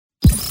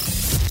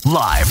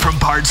Live from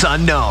parts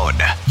unknown,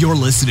 you're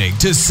listening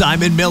to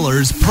Simon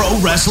Miller's Pro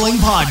Wrestling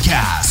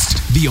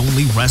Podcast, the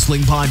only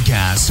wrestling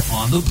podcast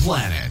on the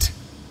planet,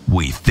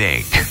 we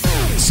think.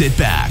 Sit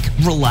back,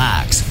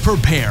 relax,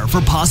 prepare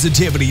for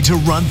positivity to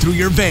run through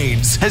your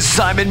veins as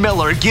Simon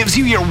Miller gives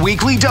you your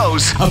weekly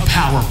dose of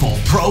powerful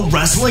pro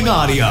wrestling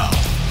audio.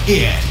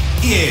 It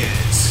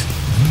is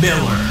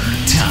Miller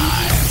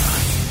Time.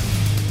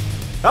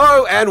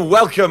 Hello and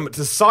welcome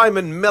to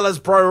Simon Miller's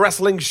Pro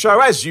Wrestling Show.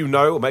 As you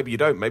know, or maybe you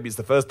don't, maybe it's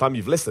the first time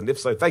you've listened. If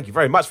so, thank you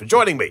very much for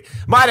joining me.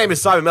 My name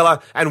is Simon Miller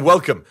and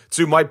welcome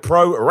to my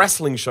Pro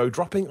Wrestling Show,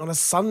 dropping on a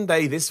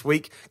Sunday this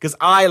week because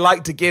I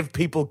like to give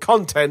people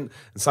content.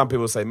 And some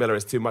people say, Miller,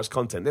 it's too much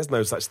content. There's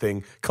no such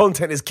thing.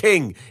 Content is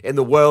king in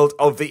the world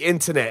of the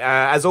internet.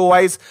 As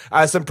always,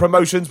 some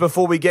promotions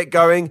before we get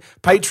going.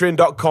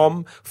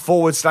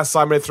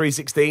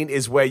 Patreon.com/Simon316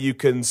 is where you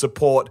can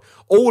support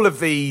all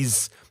of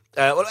these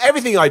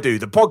everything I do,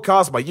 the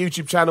podcast, my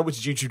YouTube channel, which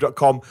is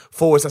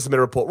youtube.com/Miller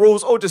Report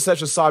Rules, or just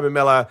search for Simon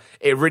Miller.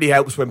 It really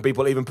helps when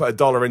people even put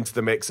 $1 into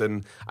the mix.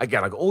 And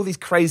again, I've got all these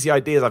crazy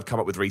ideas I've come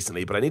up with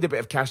recently, but I need a bit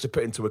of cash to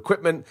put into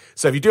equipment.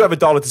 So if you do have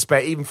 $1 to spare,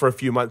 even for a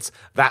few months,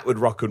 that would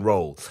rock and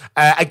roll.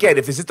 Again,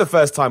 if this is the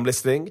first time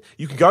listening,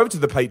 you can go over to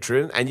the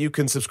Patreon and you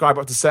can subscribe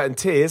up to certain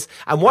tiers.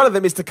 And one of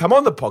them is to come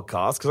on the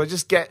podcast because I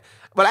just get...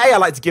 Well, I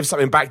like to give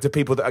something back to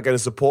people that are going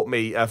to support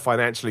me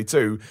financially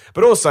too,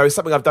 but also it's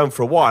something I've done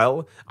for a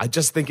while. I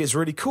just think it's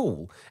really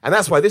cool. And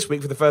that's why this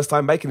week, for the first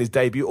time, making his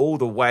debut all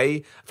the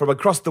way from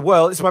across the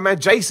world, it's my man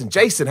Jason.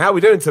 Jason, how are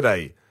we doing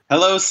today?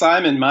 Hello,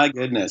 Simon. My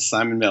goodness,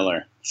 Simon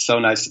Miller. So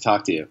nice to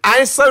talk to you.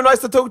 And it's so nice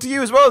to talk to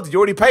you as well. You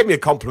already paid me a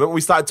compliment when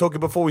we started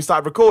talking before we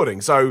started recording.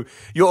 So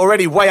you're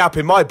already way up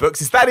in my books.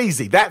 It's that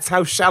easy. That's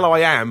how shallow I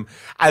am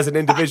as an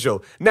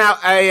individual. Now,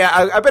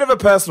 a bit of a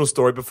personal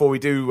story before we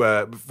do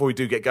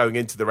get going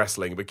into the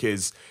wrestling,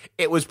 because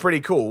it was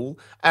pretty cool.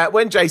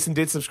 When Jason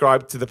did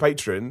subscribe to the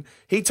Patreon,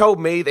 he told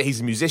me that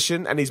he's a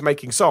musician and he's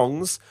making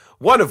songs,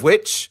 one of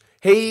which...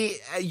 he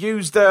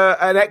used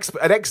an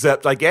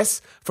excerpt, I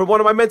guess, from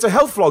one of my mental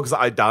health vlogs that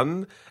I'd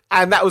done,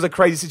 and that was a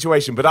crazy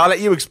situation. But I'll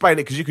let you explain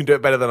it because you can do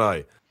it better than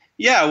I.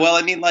 Yeah, well,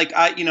 I mean,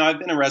 I've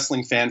been a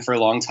wrestling fan for a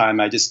long time.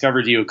 I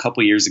discovered you a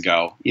couple years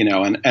ago,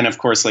 and of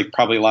course, like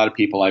probably a lot of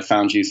people, I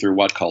found you through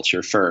What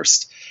Culture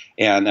first.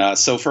 And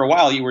so for a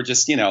while, you were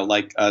just,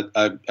 like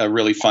a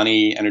really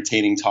funny,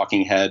 entertaining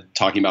talking head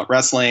talking about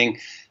wrestling.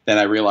 Then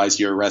I realized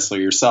you're a wrestler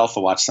yourself. I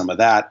watched some of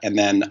that. And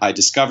then I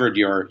discovered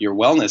your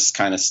wellness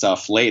kind of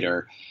stuff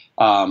later.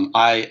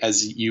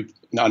 As you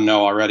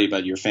know already,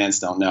 but your fans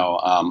don't know,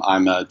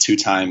 I'm a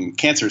 2-time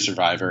cancer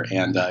survivor.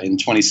 And in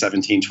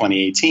 2017,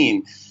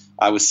 2018,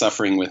 I was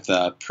suffering with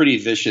a pretty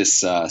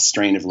vicious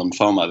strain of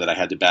lymphoma that I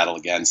had to battle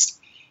against.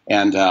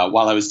 And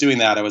while I was doing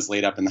that, I was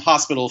laid up in the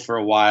hospital for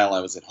a while.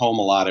 I was at home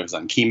a lot. I was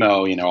on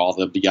chemo, all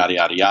the yada,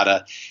 yada,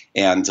 yada,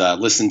 and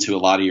listened to a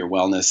lot of your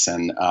wellness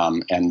and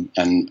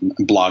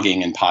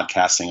blogging and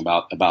podcasting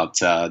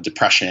about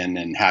depression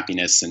and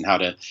happiness and how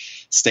to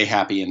stay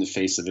happy in the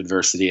face of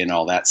adversity and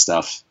all that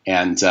stuff.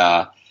 And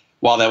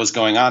while that was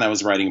going on, I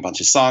was writing a bunch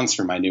of songs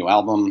for my new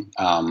album.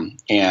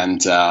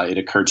 And it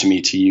occurred to me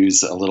to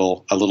use a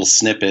little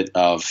snippet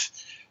of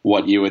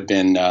what you had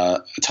been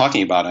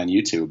talking about on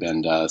YouTube.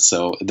 And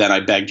so then I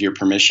begged your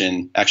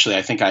permission. Actually,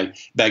 I think I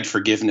begged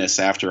forgiveness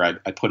after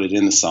I put it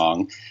in the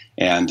song.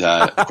 And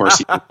of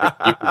course,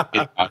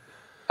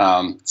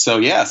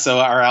 so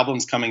our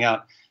album's coming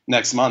out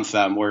next month.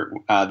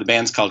 The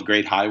band's called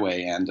Great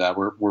Highway, and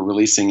we're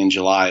releasing in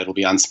July. It'll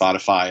be on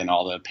Spotify and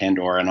all the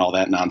Pandora and all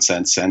that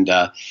nonsense. And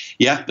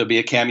there'll be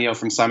a cameo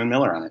from Simon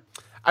Miller on it.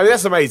 I mean,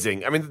 that's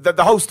amazing. I mean,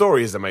 the whole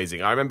story is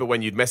amazing. I remember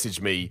when you'd messaged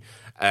me,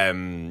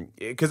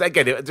 because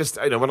again, it just,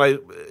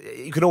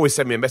 you can always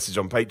send me a message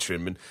on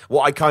Patreon, and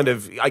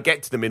I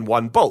get to them in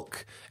one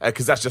bulk,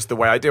 because that's just the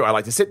way I do it. I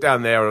like to sit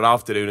down there an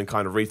afternoon and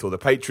kind of read through all the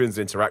patrons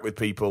and interact with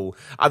people.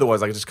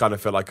 Otherwise, I just kind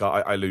of feel like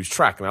I lose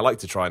track, and I like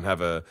to try and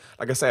have a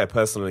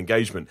personal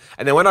engagement.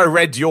 And then when I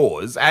read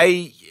yours,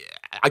 I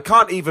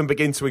can't even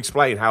begin to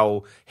explain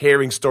how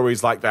hearing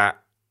stories like that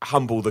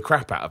humble the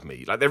crap out of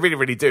me. Like, they really,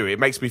 really do. It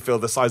makes me feel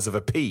the size of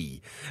a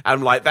pea. And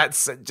I'm like,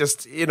 that's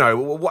just, it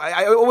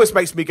always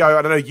makes me go,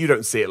 I don't know, you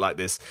don't see it like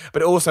this,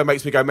 but it also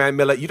makes me go, man,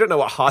 Miller, you don't know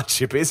what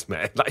hardship is,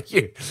 man. Like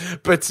you.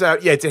 But to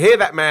hear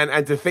that, man,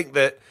 and to think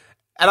that,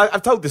 and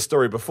I've told this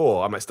story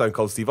before, I'm like Stone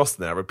Cold Steve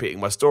Austin now, repeating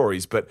my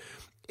stories, but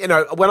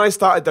when I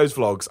started those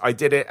vlogs, I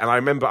did it, and I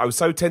remember I was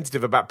so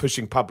tentative about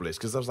pushing publish,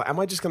 because I was like, am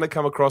I just going to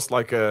come across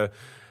like a...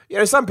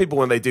 some people,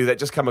 when they do that,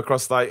 just come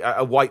across like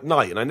a white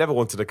knight, and I never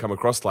wanted to come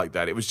across like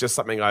that. It was just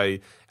something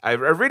I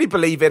really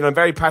believe in and I'm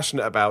very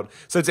passionate about.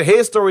 So to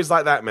hear stories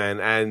like that,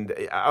 man, and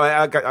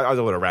I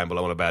don't want to ramble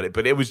on about it,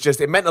 but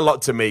it meant a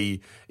lot to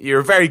me. You're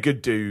a very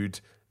good dude.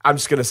 I'm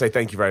just going to say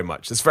thank you very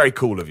much. It's very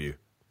cool of you.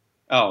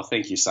 Oh,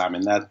 thank you,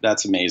 Simon.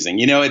 That's amazing.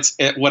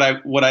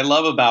 What I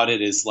love about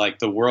it is, like,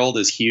 the world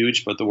is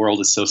huge, but the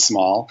world is so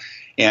small.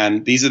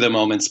 And these are the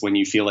moments when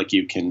you feel like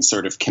you can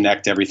sort of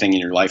connect everything in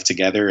your life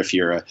together. If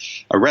you're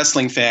a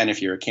wrestling fan,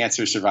 if you're a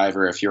cancer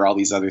survivor, if you're all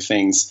these other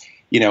things,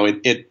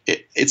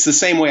 it's the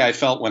same way I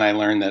felt when I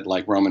learned that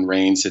like Roman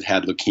Reigns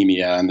had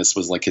leukemia and this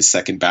was like his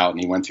second bout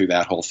and he went through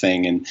that whole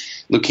thing. And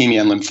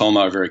leukemia and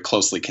lymphoma are very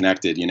closely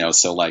connected,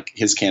 so like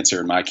his cancer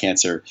and my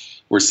cancer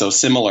were so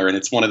similar. And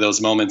it's one of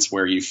those moments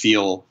where you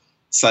feel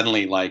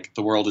suddenly like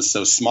the world is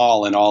so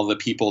small and all the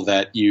people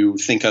that you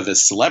think of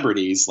as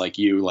celebrities, like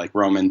you, like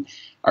Roman,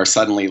 are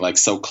suddenly like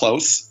so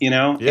close,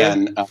 Yeah.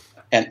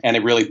 And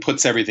it really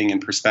puts everything in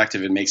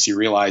perspective and makes you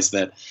realize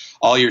that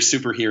all your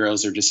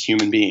superheroes are just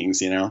human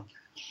beings, Yeah,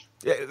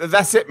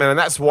 that's it, man. And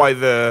that's why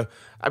it's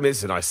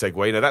a nice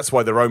segue, that's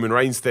why the Roman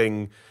Reigns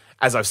thing,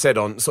 as I've said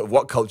on sort of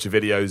What Culture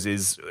videos,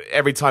 is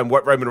every time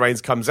what Roman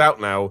Reigns comes out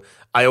now,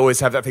 I always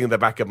have that thing in the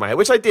back of my head,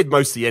 which I did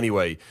mostly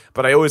anyway,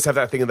 but I always have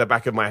that thing in the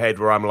back of my head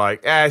where I'm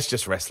like, it's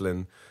just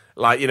wrestling.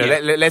 Like,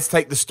 let's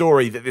take the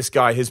story that this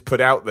guy has put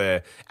out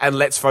there and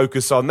let's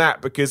focus on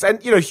that because,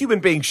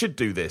 human beings should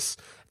do this.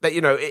 That,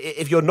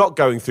 if you're not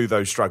going through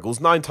those struggles,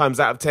 9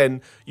 times out of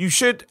 10, you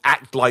should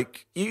act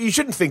like you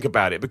shouldn't think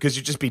about it because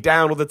you'd just be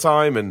down all the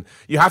time and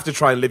you have to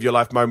try and live your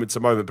life moment to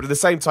moment. But at the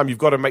same time, you've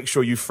got to make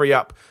sure you free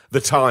up the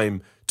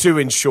time to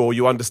ensure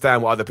you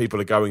understand what other people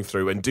are going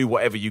through and do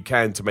whatever you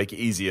can to make it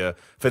easier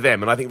for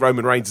them. And I think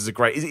Roman Reigns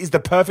is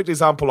the perfect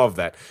example of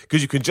that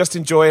because you can just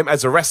enjoy him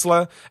as a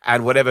wrestler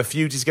and whatever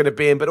feud he's going to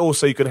be in, but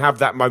also you can have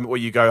that moment where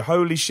you go,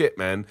 holy shit,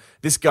 man,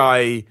 this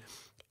guy...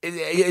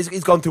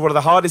 He's gone through one of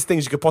the hardest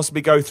things you could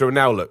possibly go through. And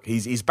now look,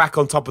 he's back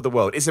on top of the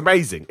world. It's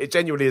amazing. It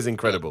genuinely is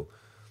incredible.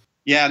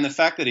 Yeah, and the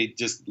fact that he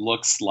just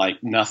looks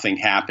like nothing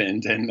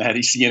happened and that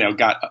he's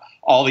got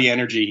all the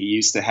energy he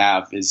used to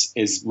have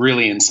is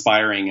really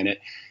inspiring. And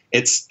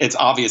it's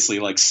obviously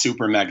like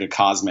super mega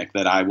cosmic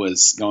that I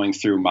was going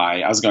through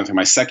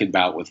my second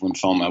bout with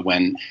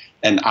lymphoma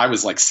and I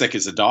was like sick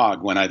as a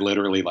dog when I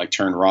literally like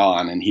turned Raw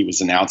on and he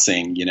was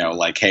announcing,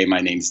 like, hey, my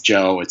name's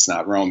Joe, it's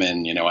not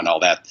Roman, and all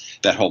that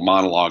whole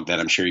monologue that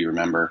I'm sure you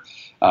remember.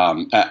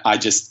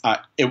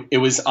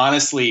 It was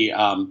honestly,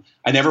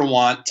 I never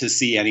want to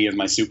see any of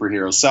my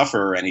superheroes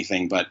suffer or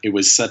anything, but it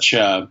was such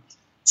a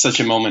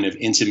moment of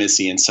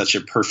intimacy and such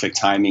a perfect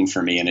timing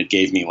for me. And it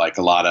gave me like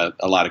a lot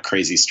of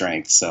crazy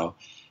strength. So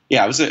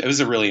yeah, it was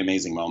a really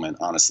amazing moment,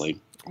 honestly.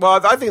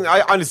 Well, I think,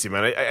 honestly,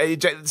 man,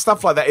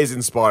 stuff like that is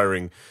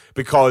inspiring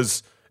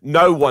because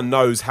no one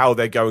knows how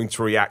they're going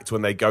to react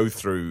when they go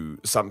through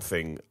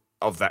something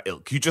of that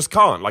ilk. You just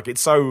can't. Like,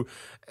 it's so,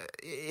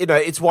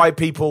 it's why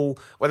people,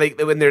 when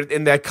they're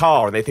in their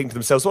car and they think to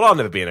themselves, well, I'll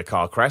never be in a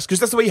car crash,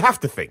 because that's the way you have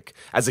to think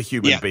as a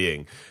human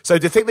being. So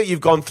to think that you've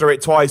gone through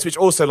it twice, which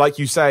also, like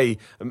you say,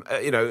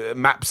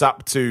 maps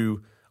up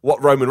to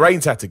what Roman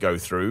Reigns had to go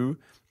through,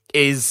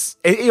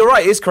 you're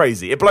right, it's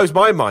crazy. It blows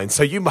my mind.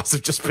 So you must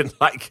have just been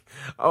like,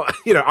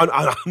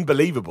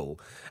 unbelievable.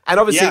 And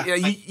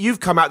obviously, you've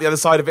come out the other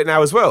side of it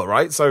now as well,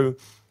 right? So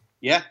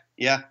yeah.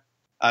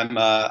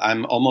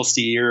 I'm almost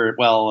a year,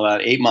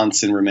 about 8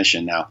 months in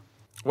remission now.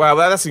 Wow,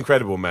 that's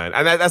incredible, man.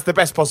 And that's the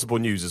best possible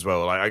news as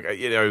well. Like,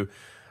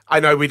 I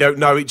know we don't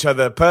know each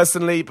other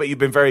personally, but you've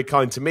been very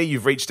kind to me.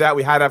 You've reached out.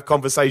 We had to have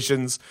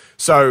conversations.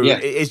 So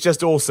it's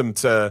just awesome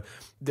to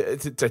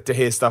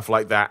hear stuff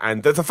like that.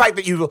 And the fact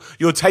that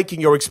you're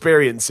taking your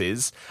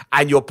experiences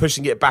and you're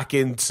pushing it back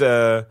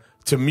into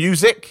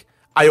music,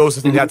 I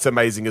also think that's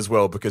amazing as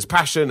well, because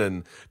passion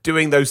and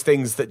doing those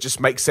things that just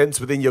make sense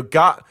within your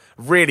gut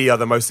really are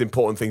the most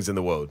important things in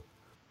the world.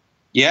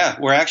 Yeah,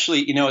 we're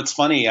actually, it's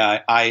funny.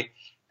 I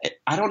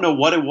don't know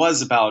what it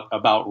was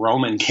about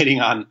Roman getting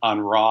on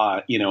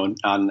Raw,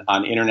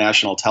 on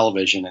international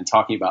television and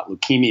talking about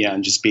leukemia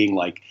and just being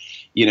like,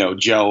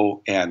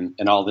 Joe and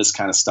all this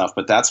kind of stuff.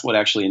 But that's what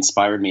actually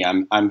inspired me.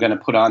 I'm going to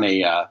put on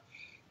a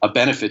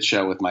benefit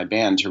show with my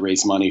band to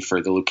raise money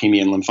for the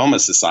Leukemia and Lymphoma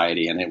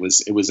Society. And it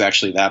was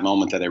actually that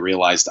moment that I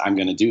realized I'm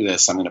going to do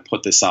this. I'm going to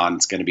put this on.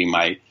 It's going to be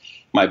my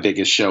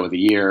biggest show of the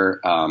year.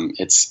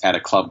 It's at a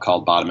club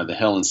called Bottom of the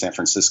Hill in San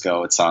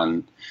Francisco. It's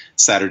on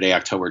Saturday,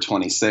 October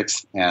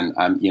 26th. And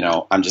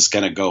I'm just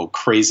going to go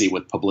crazy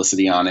with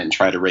publicity on it and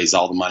try to raise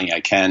all the money I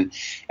can.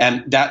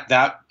 And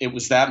it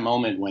was that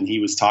moment when he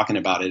was talking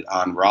about it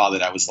on Raw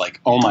that I was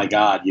like, oh my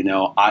God, you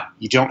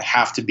don't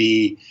have to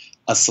be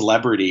a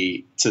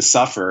celebrity to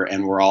suffer,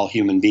 and we're all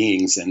human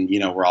beings, and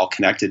we're all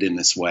connected in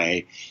this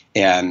way.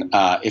 And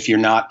if you're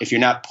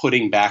not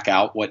putting back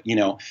out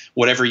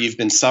whatever you've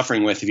been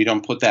suffering with, if you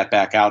don't put that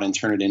back out and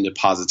turn it into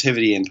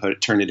positivity and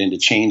turn it into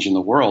change in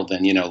the world,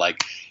 then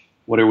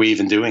what are we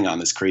even doing on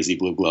this crazy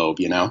blue globe,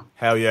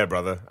 Hell yeah,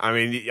 brother. I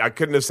mean, I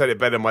couldn't have said it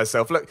better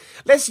myself. Look,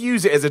 let's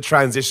use it as a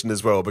transition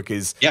as well,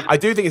 because I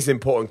do think it's an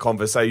important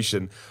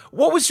conversation.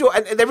 What was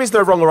and there is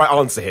no wrong or right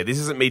answer here. This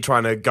isn't me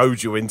trying to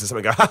goad you into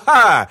something, ha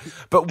ha.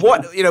 But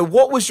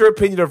what was your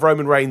opinion of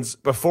Roman Reigns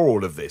before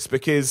all of this?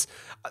 Because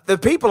the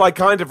people I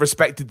kind of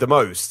respected the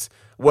most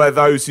were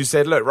those who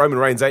said, look, Roman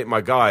Reigns ain't my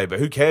guy, but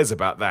who cares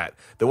about that?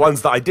 The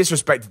ones that I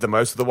disrespected the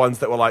most are the ones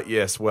that were like,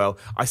 yes, well,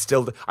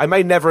 I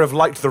may never have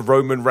liked the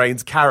Roman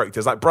Reigns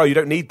characters. Like, bro, you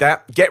don't need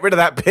that. Get rid of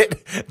that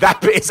bit.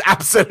 That bit is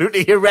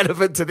absolutely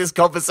irrelevant to this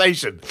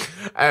conversation.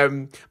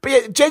 But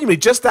yeah, genuinely,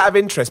 just out of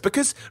interest,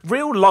 because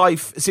real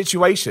life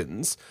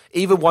situations,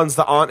 even ones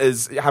that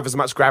have as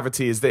much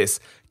gravity as this,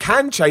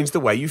 can change the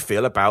way you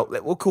feel about,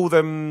 we'll call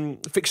them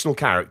fictional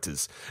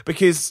characters.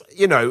 Because,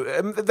 you know,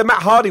 the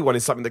Matt Hardy one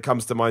is something that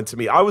comes to mind to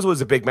me. I was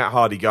always a big Matt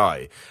Hardy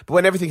guy, but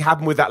when everything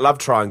happened with that love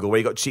triangle where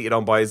he got cheated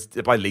on by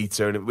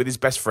Lita and with his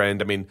best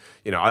friend, I mean,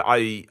 you know,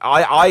 I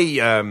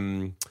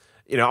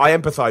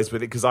empathized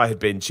with it because I had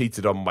been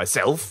cheated on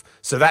myself.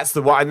 So that's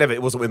it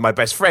wasn't with my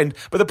best friend.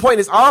 But the point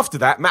is, after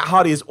that, Matt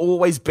Hardy has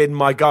always been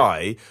my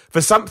guy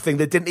for something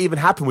that didn't even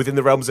happen within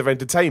the realms of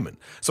entertainment.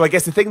 So I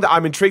guess the thing that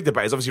I'm intrigued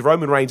about is obviously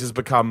Roman Reigns has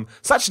become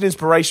such an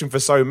inspiration for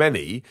so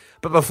many.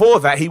 But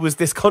before that, he was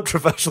this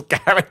controversial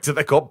character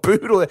that got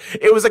booed.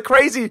 It was a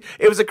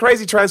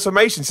crazy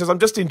transformation. So I'm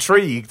just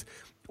intrigued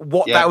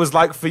what that was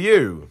like for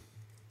you.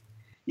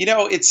 You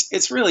know,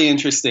 it's really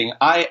interesting.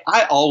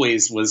 I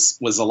always was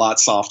a lot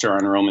softer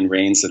on Roman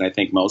Reigns than I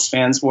think most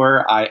fans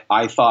were.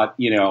 I thought,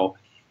 you know,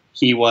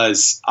 he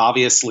was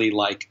obviously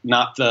like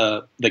not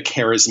the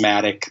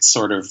charismatic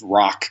sort of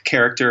Rock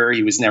character.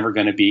 He was never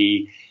going to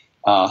be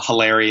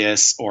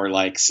hilarious or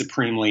like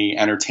supremely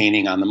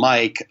entertaining on the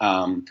mic.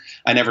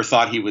 I never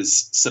thought he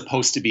was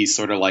supposed to be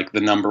sort of like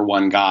the number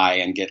one guy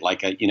and get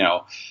like a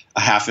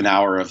half an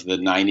hour of the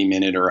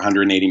 90-minute or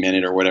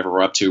 180-minute or whatever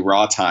we're up to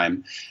Raw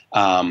time.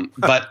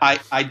 But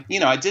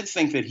I did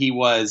think that he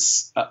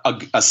was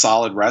a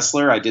solid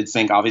wrestler. I did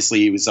think obviously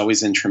he was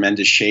always in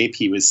tremendous shape.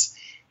 He was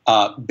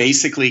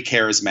basically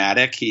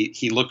charismatic.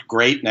 He looked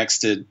great next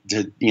to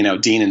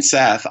Dean and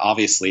Seth.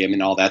 Obviously, I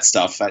mean all that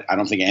stuff. I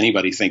don't think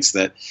anybody thinks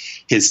that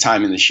his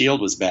time in the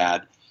Shield was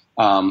bad.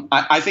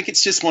 I think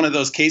it's just one of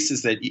those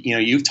cases that, you know,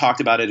 you've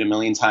talked about it a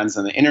million times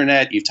on the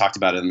internet. You've talked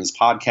about it in this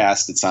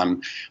podcast. It's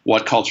on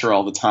What Culture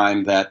all the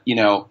time that, you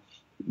know,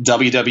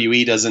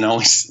 WWE doesn't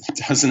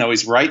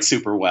always write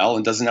super well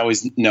and doesn't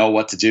always know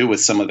what to do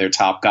with some of their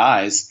top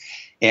guys.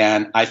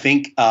 And I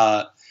think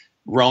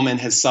Roman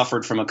has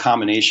suffered from a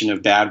combination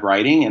of bad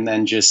writing and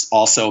then just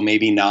also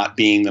maybe not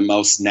being the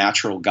most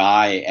natural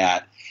guy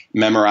at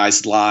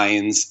memorized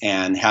lines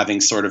and having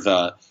sort of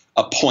a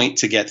point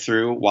to get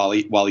through while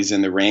he's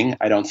in the ring.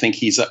 I don't think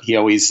he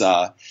always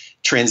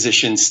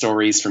transitions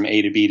stories from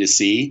A to B to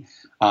C.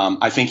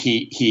 I think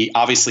he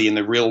obviously in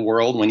the real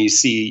world, when you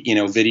see, you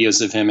know,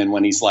 videos of him and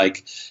when he's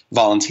like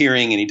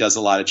volunteering and he does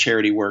a lot of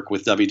charity work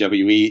with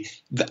WWE,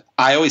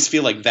 I always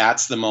feel like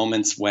that's the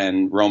moments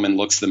when Roman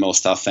looks the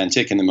most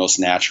authentic and the most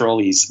natural.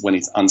 When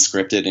he's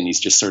unscripted and he's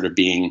just sort of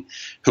being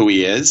who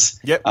he is.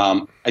 Yep.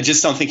 I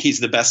just don't think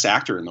he's the best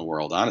actor in the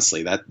world.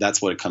 Honestly,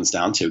 that's what it comes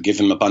down to. Give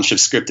him a bunch of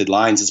scripted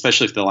lines,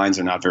 especially if the lines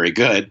are not very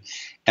good.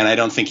 And I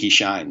don't think he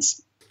shines.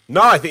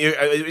 No, I think,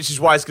 which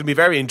is why it's going to be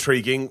very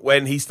intriguing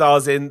when he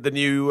stars in the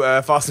new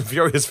Fast and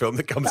Furious film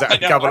that comes out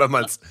in a couple of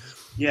months.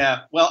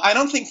 Yeah, well, I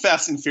don't think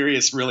Fast and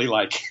Furious really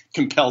like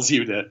compels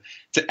you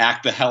to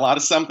act the hell out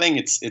of something.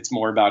 It's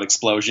more about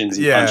explosions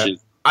and punches.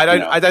 I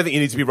don't think you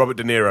need to be Robert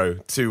De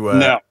Niro to.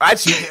 No.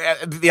 Actually,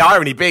 the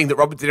irony being that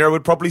Robert De Niro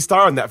would probably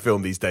star in that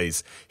film these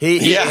days.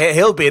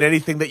 He'll be in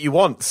anything that you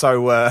want.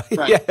 So right.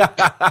 Yeah.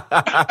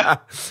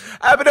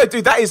 But no,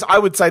 dude, I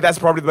would say that's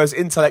probably the most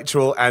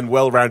intellectual and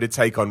well-rounded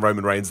take on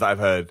Roman Reigns that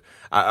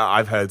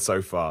I've heard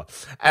so far.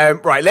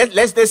 Right,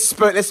 let's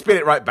spin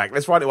it right back.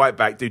 Let's wind it right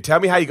back, dude. Tell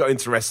me how you got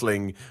into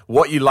wrestling,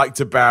 what you liked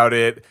about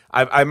it.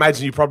 I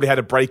imagine you probably had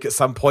a break at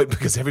some point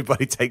because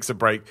everybody takes a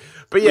break.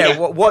 But yeah.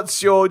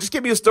 Just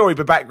give me a story,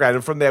 but background,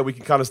 and from there we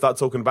can kind of start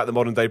talking about the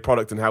modern day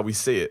product and how we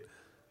see it.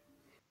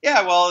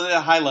 Yeah, well, at a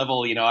high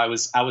level, you know, I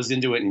was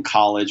into it in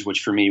college,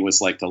 which for me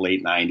was like the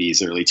late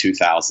 90s, early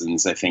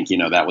 2000s. I think, you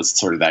know, that was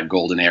sort of that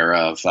golden era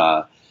of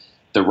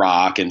The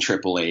Rock and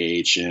Triple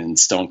H and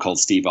Stone Cold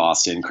Steve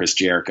Austin. Chris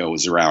Jericho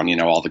was around, you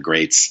know, all the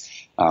greats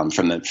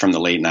from the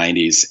late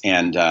 90s.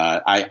 And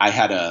I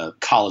had a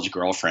college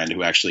girlfriend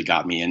who actually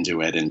got me into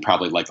it. And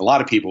probably like a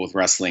lot of people with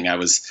wrestling, I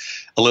was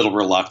a little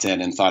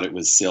reluctant and thought it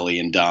was silly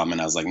and dumb.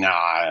 And I was like, nah,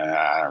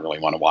 I don't really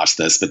want to watch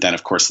this. But then,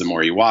 of course, the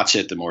more you watch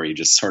it, the more you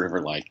just sort of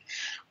are like,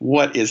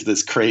 what is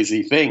this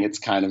crazy thing? It's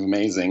kind of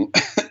amazing.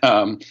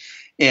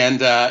 And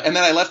then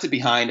I left it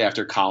behind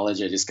after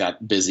college. I just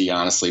got busy,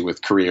 honestly,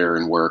 with career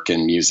and work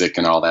and music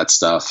and all that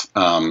stuff.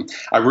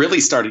 I really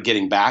started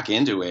getting back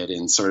into it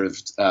in sort of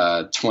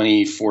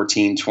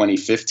 2014,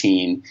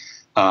 2015.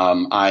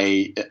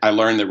 I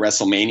learned that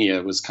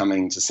WrestleMania was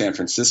coming to San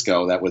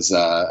Francisco. That was,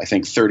 I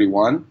think,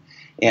 31.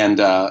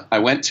 And I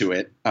went to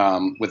it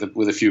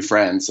with a few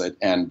friends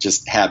and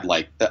just had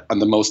like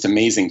the most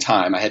amazing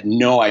time. I had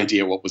no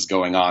idea what was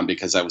going on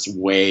because I was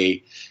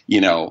way, you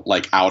know,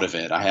 like out of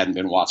it. I hadn't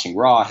been watching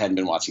Raw. I hadn't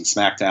been watching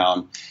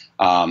SmackDown.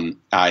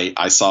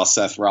 I saw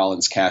Seth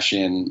Rollins cash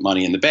in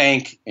Money in the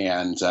Bank,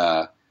 and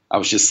I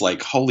was just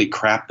like, holy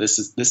crap,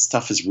 this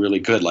stuff is really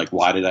good. Like,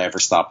 why did I ever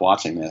stop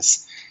watching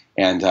this?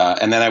 And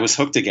then I was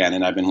hooked again,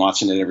 and I've been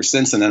watching it ever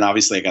since. And then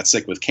obviously I got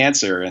sick with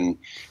cancer, and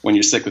when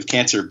you're sick with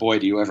cancer, boy,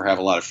 do you ever have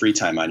a lot of free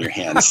time on your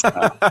hands.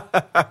 Yeah,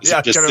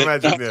 I can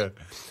imagine. Yeah.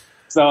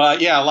 So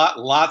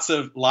lots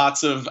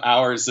of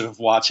hours of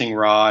watching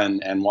Raw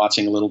and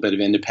watching a little bit of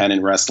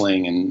independent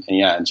wrestling,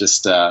 and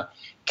just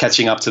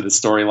catching up to the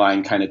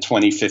storyline kind of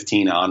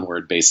 2015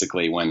 onward,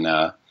 basically, when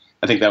I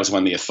think that was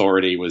when the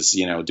Authority was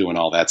doing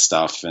all that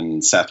stuff,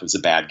 and Seth was a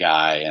bad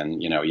guy,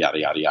 and yada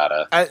yada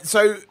yada.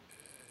 So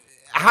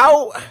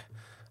how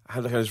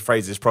do I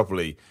phrase this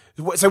properly?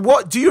 So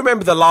what do you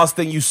remember the last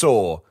thing you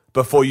saw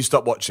before you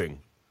stopped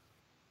watching?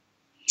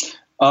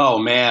 Oh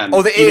man!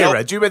 Or the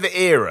era? Do you remember the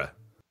era?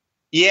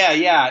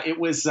 Yeah. It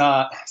was. So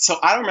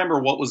I don't remember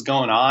what was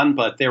going on,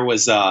 but there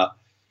was a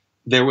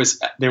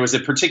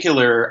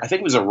particular, I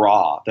think it was a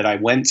Raw that I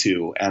went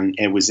to, and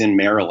it was in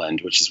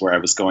Maryland, which is where I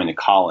was going to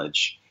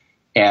college,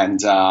 and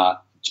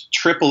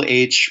Triple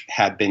H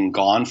had been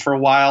gone for a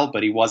while,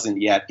 but he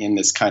wasn't yet in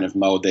this kind of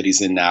mode that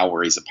he's in now,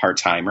 where he's a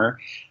part-timer.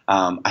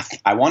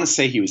 I want to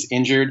say he was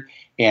injured,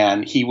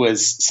 and he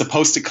was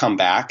supposed to come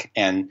back,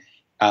 and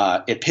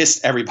it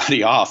pissed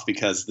everybody off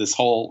because this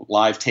whole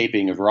live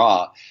taping of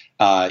Raw,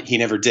 he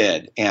never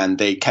did, and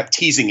they kept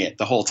teasing it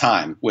the whole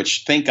time,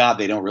 which thank God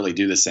they don't really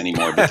do this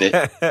anymore. But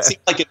it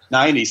seemed like in the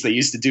 90s they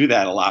used to do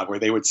that a lot, where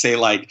they would say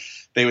like,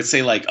 oh,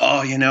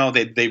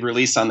 they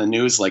release on the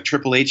news like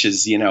Triple H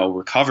is,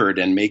 recovered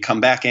and may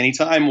come back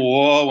anytime.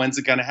 Whoa, when's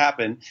it going to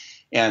happen?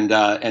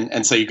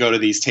 And so you go to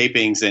these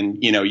tapings,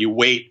 and you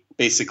wait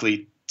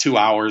basically 2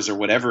 hours or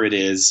whatever it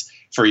is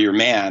for your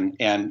man.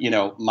 And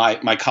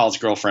my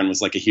college girlfriend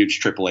was like a huge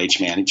Triple H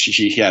man, and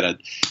she had a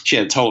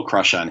total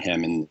crush on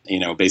him. And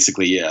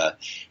basically,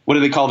 what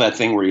do they call that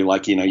thing where you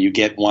you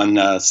get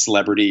one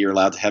celebrity you're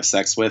allowed to have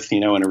sex with,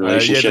 in a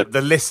relationship?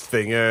 The list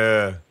thing.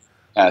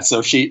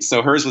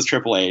 So hers was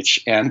Triple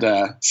H,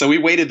 and so we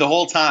waited the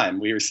whole time.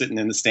 We were sitting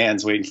in the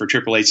stands waiting for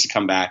Triple H to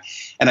come back,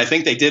 and I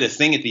think they did a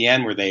thing at the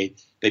end where they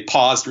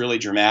paused really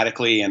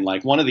dramatically, and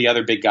like one of the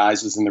other big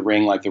guys was in the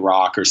ring, like The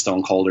Rock or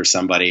Stone Cold or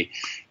somebody,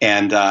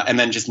 and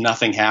then just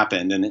nothing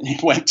happened, and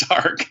it went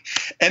dark,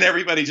 and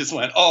everybody just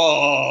went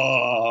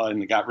oh,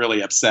 and got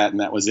really upset, and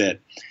that was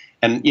it.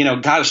 And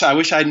gosh, I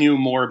wish I knew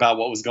more about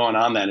what was going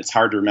on then. It's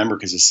hard to remember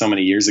because it's so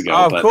many years ago.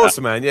 Oh, of course,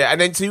 man. Yeah,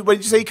 and then when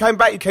did you say you came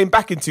back? You came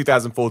back in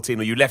 2014,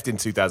 or you left in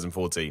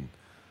 2014?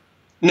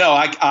 No,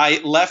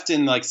 I left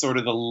in like sort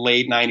of the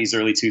late 90s,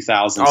 early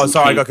 2000s. Oh,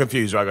 sorry, I got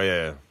confused. Right,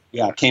 yeah.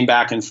 Yeah, came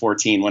back in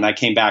 14. When I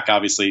came back,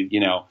 obviously,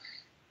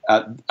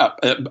 a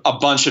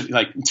bunch of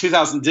like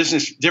 2000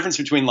 difference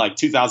between like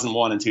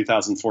 2001 and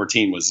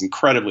 2014 was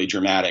incredibly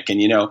dramatic,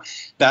 and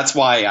that's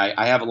why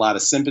I have a lot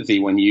of sympathy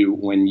when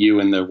you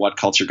and the What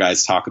Culture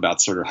guys talk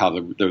about sort of how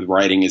the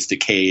writing is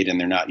decayed and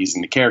they're not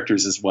using the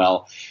characters as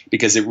well,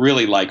 because it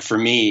really, like, for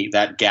me,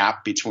 that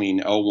gap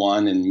between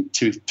 01 and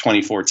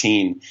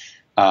 2014,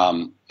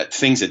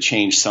 things had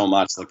changed so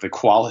much. Like the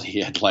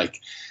quality had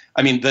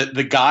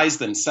the guys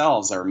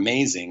themselves are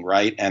amazing,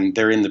 right? And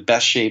they're in the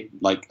best shape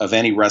like of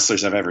any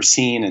wrestlers I've ever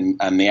seen,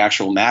 and the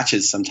actual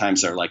matches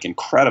sometimes are like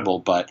incredible.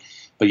 But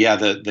yeah,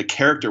 the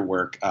character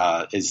work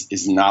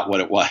is not what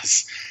it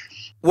was.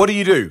 What do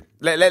you do?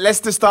 Let's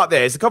just start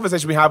there. It's a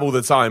conversation we have all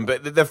the time,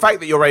 but the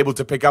fact that you're able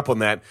to pick up on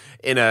that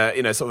in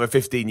a sort of a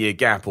 15-year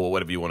gap, or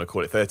whatever you want to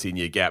call it,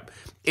 13-year gap,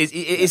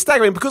 is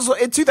staggering, because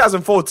in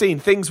 2014,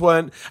 things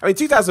weren't...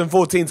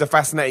 2014 is a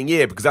fascinating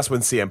year because that's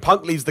when CM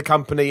Punk leaves the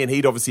company, and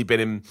he'd obviously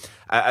been in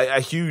a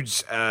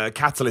huge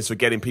catalyst for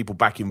getting people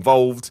back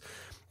involved.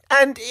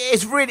 And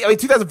it's really,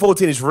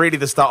 2014 is really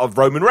the start of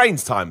Roman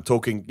Reigns' time,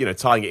 tying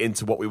it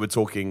into what we were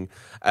talking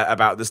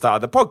about at the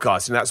start of the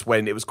podcast. And that's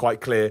when it was quite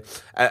clear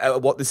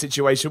what the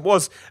situation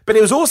was. But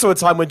it was also a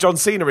time when John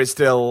Cena is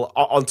still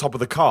on top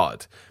of the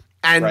card.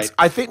 And right.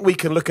 I think we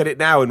can look at it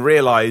now and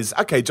realize,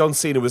 okay, John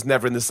Cena was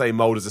never in the same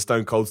mold as a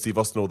Stone Cold Steve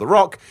Austin or The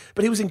Rock,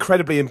 but he was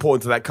incredibly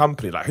important to that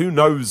company. Like, who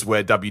knows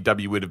where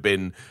WWE would have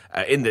been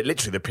in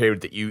literally the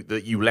period that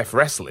you left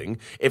wrestling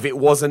if it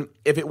wasn't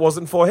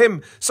for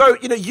him. So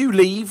you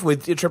leave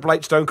with your Triple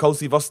H, Stone Cold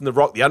Steve Austin, The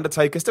Rock, The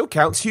Undertaker still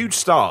counts, huge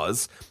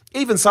stars.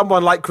 Even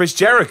someone like Chris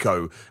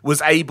Jericho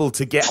was able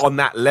to get on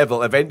that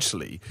level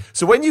eventually.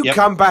 So when you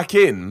come back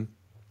in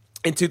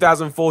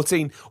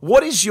 2014,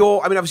 what is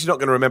your... obviously you're not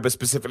going to remember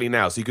specifically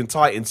now, so you can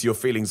tie it into your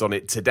feelings on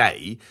it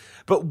today,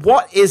 but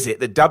what is it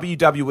that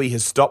WWE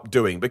has stopped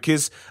doing?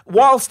 Because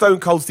while Stone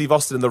Cold Steve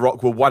Austin and The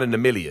Rock were 1 in a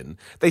million,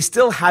 they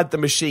still had the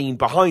machine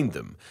behind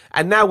them.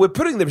 And now we're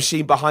putting the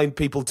machine behind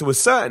people to a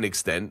certain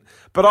extent,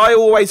 but I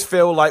always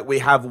feel like we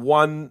have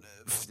one...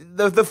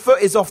 The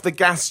foot is off the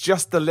gas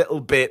just a little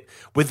bit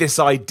with this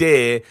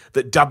idea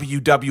that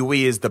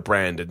WWE is the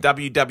brand and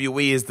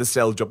WWE is the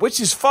sell job,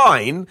 which is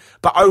fine,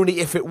 but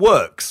only if it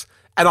works.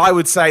 And I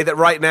would say that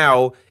right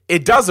now,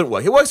 it doesn't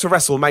work. It works for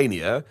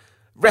WrestleMania.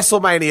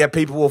 WrestleMania,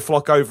 people will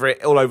flock over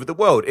it all over the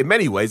world. In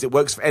many ways, it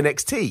works for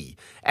NXT.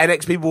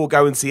 People will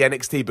go and see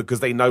NXT because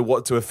they know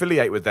what to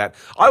affiliate with that.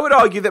 I would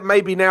argue that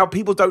maybe now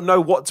people don't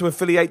know what to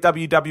affiliate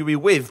WWE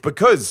with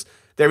because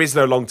there is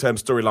no long-term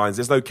storylines.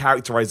 There's no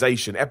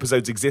characterization.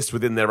 Episodes exist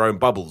within their own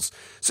bubbles.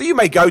 So you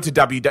may go to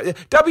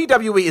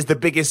WWE is the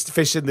biggest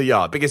fish in the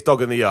yard, biggest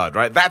dog in the yard,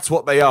 right? That's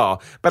what they are.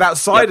 But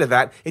outside of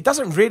that, it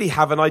doesn't really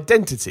have an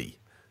identity.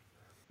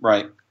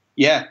 Right.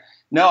 Yeah.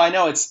 No, I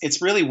know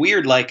it's really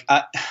weird. Like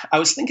I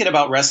was thinking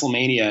about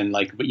WrestleMania and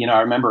like, you know,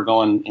 I remember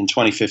going in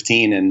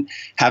 2015 and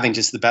having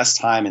just the best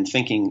time and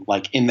thinking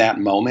like in that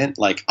moment,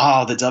 like,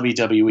 oh, the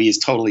WWE is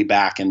totally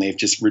back and they've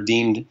just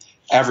redeemed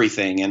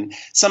everything. And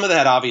some of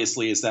that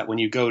obviously is that when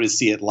you go to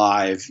see it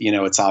live, you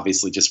know, it's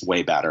obviously just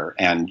way better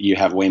and you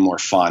have way more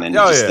fun and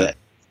the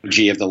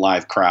energy of the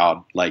live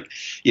crowd, like,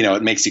 you know,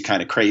 it makes you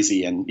kind of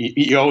crazy. And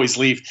you always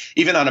leave,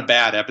 even on a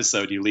bad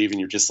episode, you leave and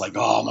you're just like,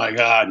 oh my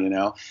God, you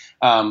know.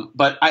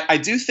 But I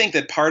do think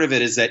that part of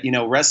it is that, you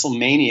know,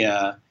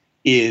 WrestleMania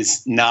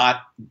is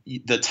not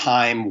the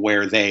time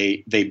where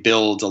they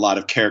build a lot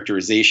of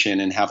characterization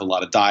and have a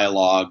lot of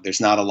dialogue.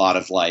 There's not a lot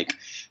of like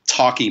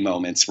talky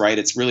moments, right?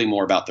 It's really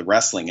more about the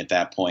wrestling at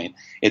that point.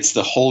 It's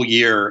the whole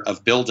year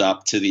of build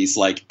up to these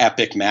like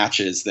epic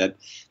matches that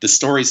the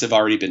stories have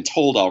already been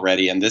told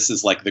already. And this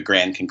is like the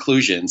grand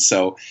conclusion.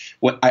 So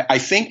what I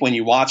think when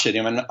you watch it,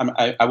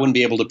 I wouldn't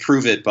be able to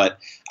prove it, but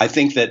I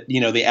think that, you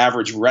know, the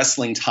average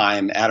wrestling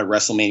time at a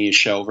WrestleMania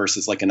show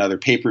versus like another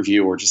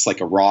pay-per-view or just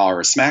like a Raw or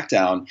a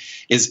SmackDown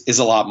is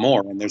a lot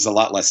more. And there's a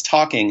lot less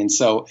talking. And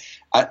so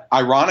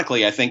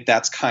ironically, I think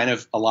that's kind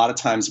of a lot of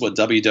times what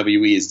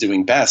WWE is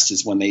doing best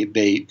is when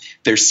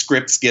their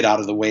scripts get out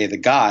of the way of the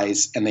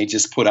guys and they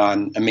just put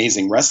on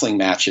amazing wrestling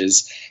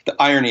matches. The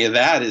irony of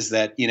that is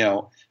that, you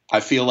know, I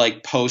feel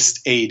like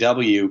post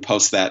AEW,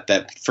 post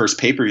that first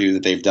pay-per-view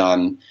that they've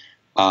done,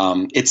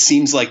 it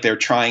seems like they're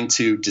trying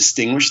to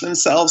distinguish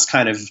themselves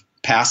kind of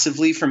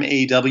passively from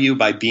AEW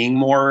by being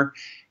more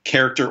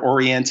character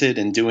oriented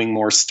and doing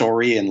more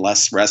story and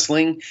less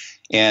wrestling.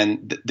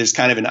 And there's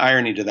kind of an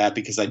irony to that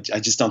because I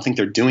just don't think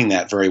they're doing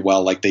that very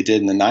well like they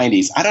did in the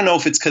 90s. I don't know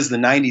if it's because the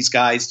 90s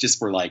guys just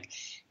were like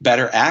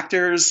better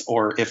actors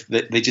or if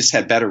they just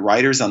had better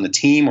writers on the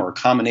team or a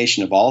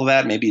combination of all of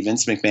that. Maybe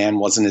Vince McMahon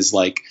wasn't as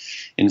like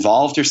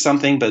involved or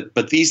something.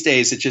 But these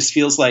days it just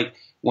feels like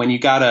when you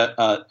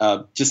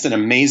got just an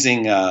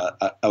amazing,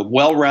 a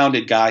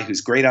well-rounded guy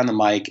who's great on the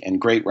mic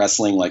and great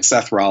wrestling, like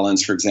Seth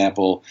Rollins, for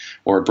example,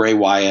 or Bray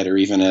Wyatt, or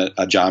even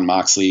a Jon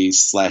Moxley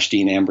 /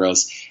 Dean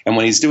Ambrose. And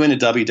when he's doing a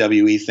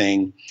WWE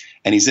thing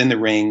and he's in the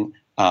ring,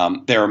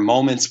 there are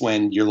moments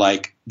when you're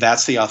like,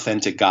 that's the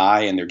authentic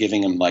guy, and they're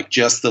giving him like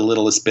just the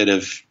littlest bit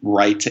of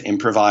right to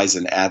improvise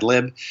and ad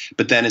lib.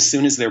 But then as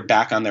soon as they're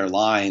back on their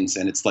lines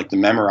and it's like the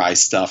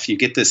memorized stuff, you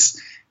get this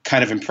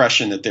kind of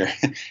impression that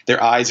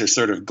their eyes are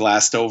sort of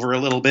glassed over a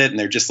little bit and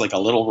they're just like a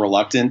little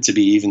reluctant to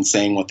be even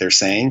saying what they're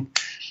saying.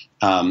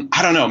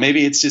 I don't know.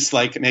 Maybe it's just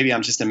like, maybe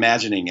I'm just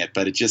imagining it,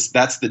 but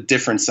that's the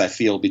difference I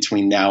feel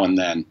between now and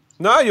then.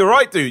 No, you're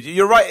right, dude.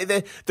 You're right.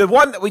 The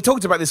one, we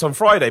talked about this on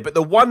Friday, but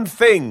the one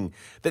thing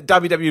that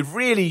WWE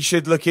really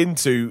should look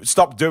into,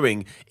 stop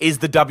doing, is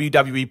the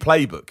WWE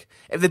playbook.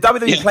 If the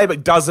WWE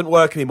playbook doesn't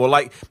work anymore,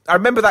 like, I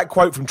remember that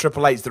quote from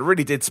Triple H that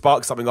really did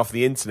spark something off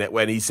the internet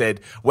when he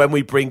said, when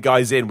we bring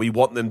guys in, we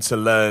want them to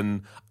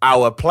learn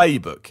our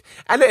playbook.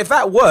 And if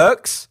that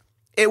works,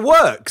 it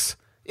works.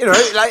 You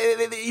know,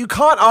 like, you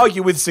can't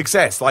argue with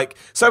success. Like,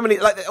 so many,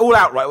 like, All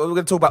Out, right? We're going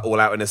to talk about All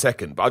Out in a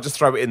second, but I'll just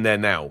throw it in there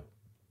now.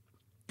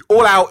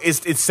 All Out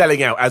is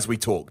selling out as we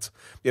talked.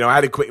 You know, I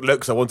had a quick look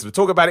because I wanted to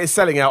talk about it. It's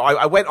selling out.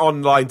 I went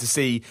online to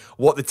see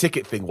what the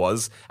ticket thing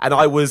was, and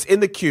I was in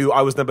the queue.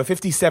 I was number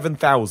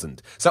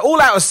 57,000. So All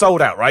Out is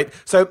sold out, right?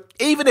 So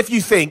even if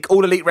you think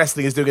All Elite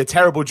Wrestling is doing a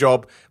terrible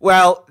job,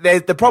 well,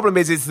 the problem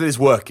is that it's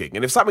working.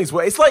 And if something's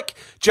working, it's like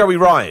Joey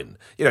Ryan.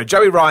 You know,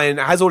 Joey Ryan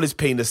has all his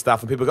penis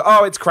stuff, and people go,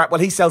 oh, it's crap. Well,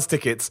 he sells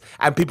tickets,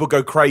 and people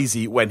go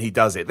crazy when he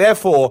does it.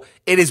 Therefore,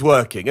 it is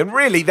working. And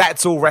really,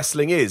 that's all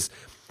wrestling is.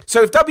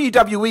 So if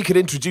WWE could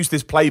introduce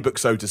this playbook,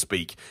 so to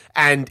speak,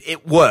 and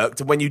it worked,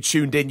 and when you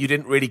tuned in, you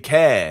didn't really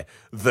care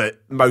that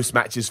most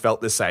matches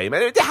felt the same,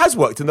 and it has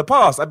worked in the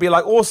past, I'd be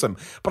like, awesome.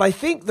 But I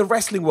think the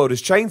wrestling world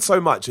has changed so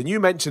much, and you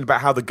mentioned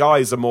about how the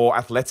guys are more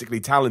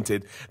athletically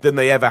talented than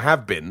they ever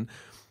have been.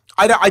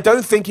 I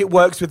don't think it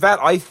works with that.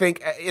 I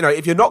think, you know,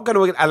 if you're not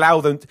going to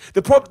allow them,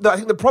 I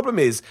think the problem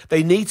is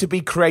they need to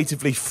be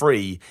creatively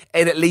free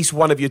in at least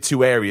one of your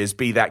two areas,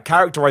 be that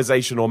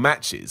characterization or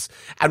matches.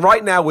 And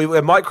right now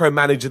we're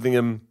micromanaging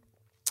them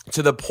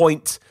to the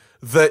point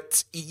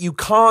that you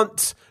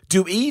can't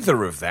do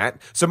either of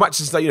that. So much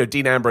as, you know,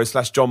 Dean Ambrose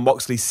 / Jon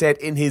Moxley said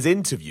in his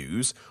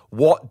interviews,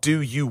 what do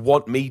you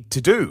want me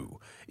to do?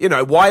 You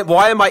know, why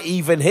am I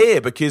even here?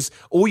 Because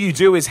all you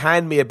do is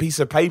hand me a piece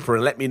of paper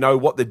and let me know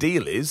what the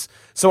deal is.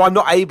 So I'm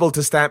not able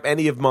to stamp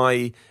any of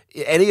my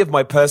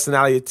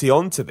personality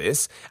onto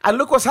this. And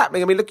look what's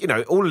happening. I mean, look, you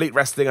know, All Elite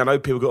Wrestling, I know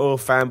people go, oh,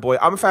 fanboy.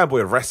 I'm a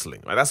fanboy of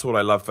wrestling. Right? That's what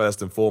I love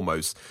first and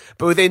foremost.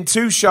 But within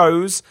 2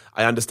 shows,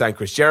 I understand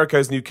Chris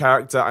Jericho's new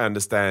character. I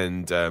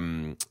understand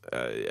Jon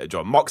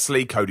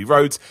Moxley, Cody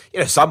Rhodes. You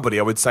know, somebody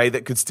I would say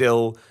that could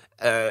still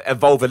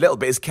evolve a little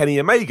bit is Kenny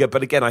Omega,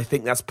 but again, I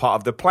think that's part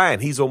of the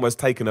plan. He's almost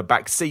taken a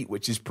back seat,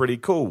 which is pretty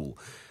cool.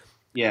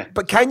 Yeah.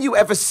 But can you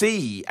ever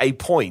see a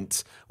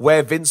point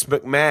where Vince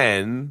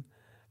McMahon,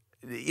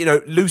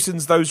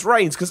 loosens those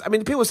reins? Because, I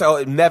mean, people say,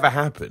 it'll never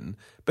happen.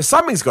 But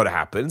something's got to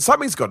happen.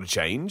 Something's got to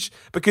change.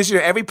 Because,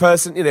 every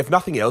person, if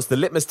nothing else, the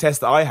litmus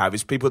test that I have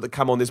is people that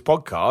come on this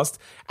podcast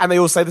and they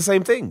all say the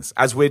same things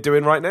as we're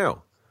doing right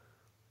now.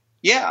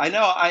 Yeah, I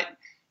know.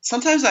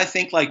 Sometimes I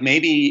think like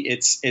maybe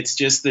it's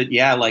just that,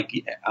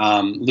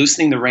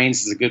 loosening the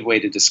reins is a good way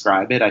to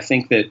describe it. I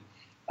think that,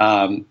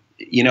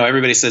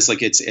 everybody says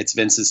like it's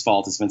Vince's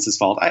fault. It's Vince's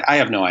fault. I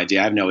have no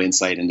idea. I have no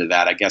insight into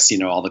that. I guess,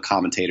 all the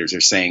commentators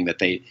are saying that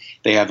they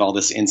have all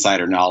this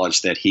insider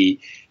knowledge that he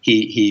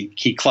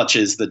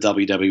clutches the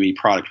WWE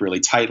product really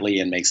tightly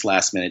and makes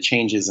last minute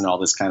changes and all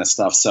this kind of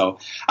stuff. So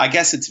I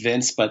guess it's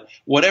Vince, but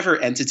whatever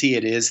entity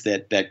it is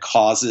that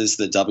causes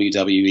the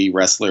WWE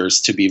wrestlers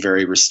to be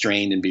very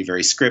restrained and be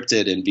very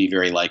scripted and be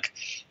very like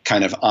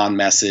kind of on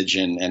message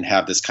and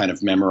have this kind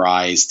of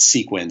memorized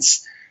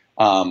sequence,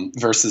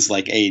 versus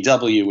like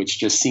AEW, which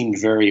just seemed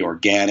very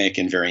organic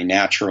and very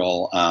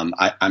natural.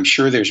 I'm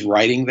sure there's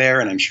writing there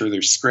and I'm sure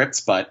there's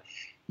scripts, but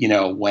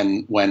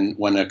when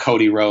a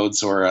Cody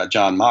Rhodes or a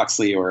Jon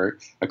Moxley or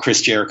a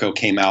Chris Jericho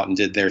came out and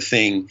did their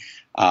thing,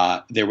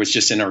 there was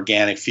just an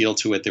organic feel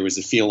to it. There was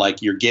a feel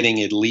like you're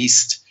getting at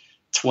least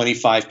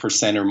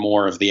 25% or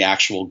more of the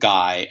actual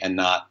guy and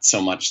not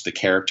so much the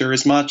character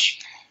as much.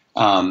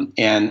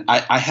 And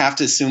I have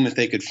to assume if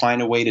they could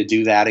find a way to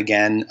do that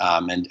again,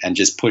 and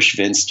just push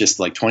Vince just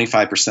like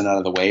 25% out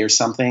of the way or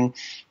something,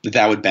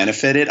 that would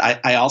benefit it.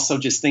 I also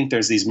just think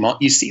there's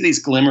you see these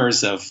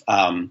glimmers of,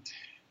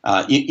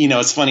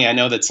 it's funny. I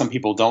know that some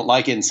people don't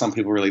like it and some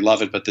people really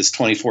love it, but this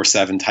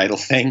 24/7 title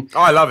thing. Oh,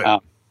 I love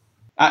it.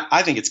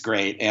 I think it's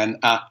great. And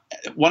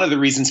one of the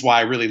reasons why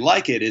I really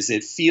like it is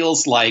it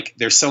feels like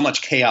there's so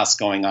much chaos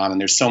going on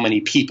and there's so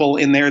many people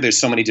in there. There's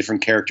so many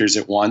different characters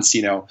at once,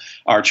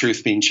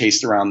 R-Truth being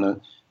chased around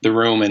the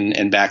room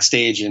and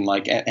backstage and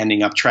like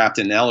ending up trapped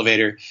in an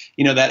elevator.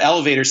 That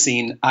elevator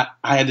scene, I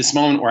had this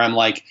moment where I'm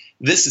like,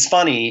 this is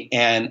funny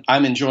and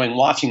I'm enjoying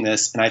watching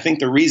this. And I think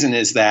the reason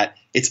is that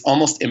it's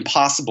almost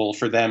impossible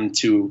for them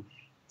to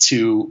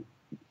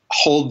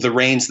hold the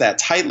reins that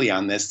tightly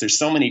on this. There's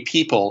so many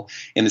people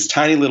in this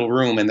tiny little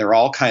room and they're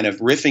all kind of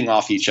riffing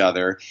off each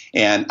other.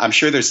 And I'm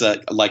sure there's an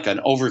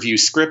overview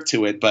script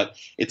to it, but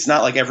it's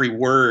not like every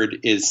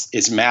word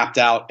is mapped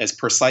out as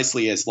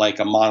precisely as like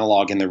a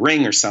monologue in the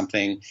ring or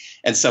something.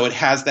 And so it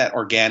has that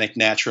organic,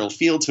 natural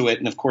feel to it.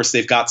 And of course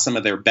they've got some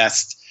of their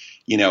best,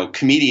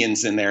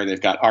 comedians in there.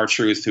 They've got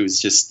R-Truth, who's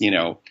just,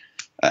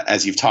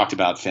 as you've talked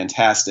about,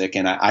 fantastic.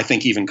 And I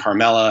think even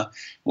Carmella,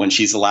 when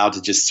she's allowed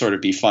to just sort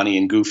of be funny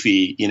and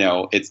goofy,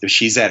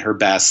 she's at her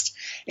best.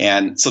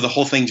 And so the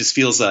whole thing just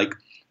feels like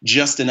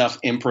just enough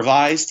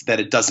improvised that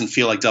it doesn't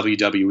feel like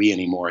WWE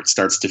anymore. It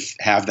starts to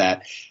have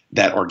that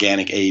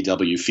organic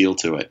AEW feel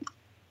to it.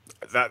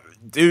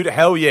 Dude,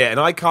 hell yeah.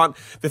 And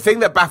the thing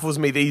that baffles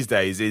me these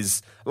days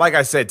is, like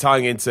I said,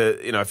 tying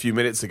into, a few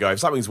minutes ago, if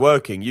something's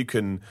working, you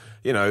can,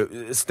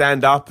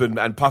 stand up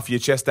and puff your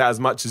chest out as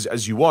much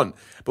as you want.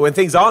 But when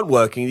things aren't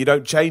working, you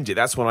don't change it.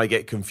 That's when I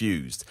get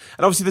confused.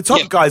 And obviously the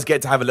top guys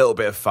get to have a little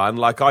bit of fun.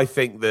 Like I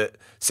think that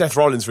Seth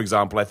Rollins, for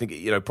example, I think,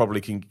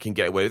 probably can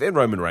get away with it. And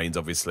Roman Reigns,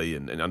 obviously,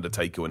 and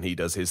Undertaker when he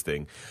does his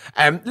thing.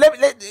 I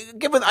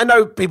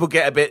know people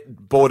get a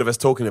bit bored of us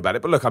talking about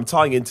it, but look, I'm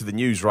tying into the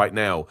news right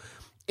now.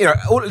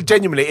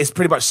 Genuinely, it's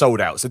pretty much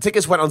sold out. So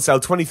tickets went on sale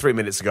 23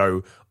 minutes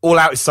ago. All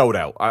Out is sold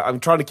out. I'm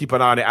trying to keep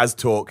an eye on it as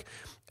talk.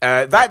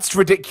 That's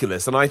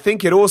ridiculous. And I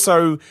think it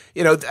also,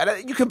 you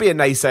can be a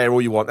naysayer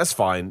all you want. That's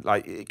fine.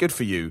 Like, good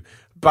for you.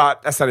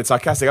 But that sounded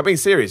sarcastic. I'm being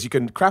serious. You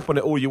can crap on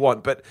it all you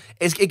want, but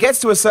it gets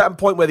to a certain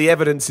point where the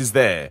evidence is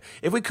there.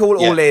 If we call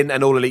All In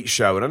an All Elite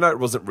show, and I know it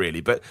wasn't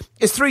really, but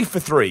it's 3 for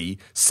 3,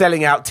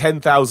 selling out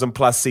 10,000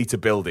 plus seater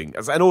building.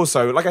 And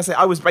also, like I said,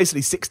 I was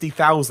basically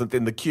 60,000th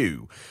in the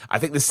queue. I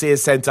think the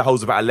Sears Centre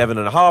holds about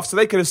 11.5, so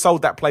they could have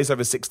sold that place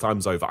over 6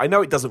 times over. I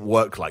know it doesn't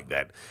work like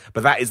that,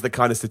 but that is the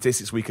kind of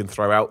statistics we can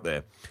throw out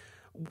there.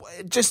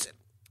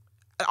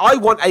 I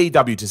want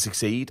AEW to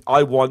succeed.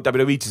 I want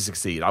WWE to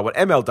succeed. I want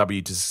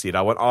MLW to succeed.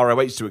 I want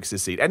ROH to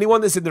succeed.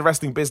 Anyone that's in the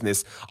wrestling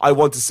business, I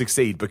want to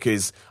succeed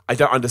because I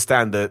don't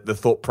understand the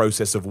thought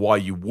process of why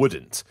you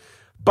wouldn't.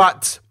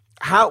 But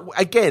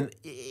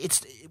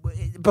it's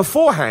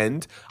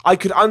beforehand, I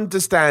could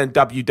understand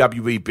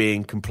WWE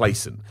being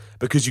complacent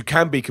because you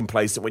can be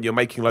complacent when you're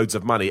making loads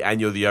of money and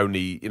you're the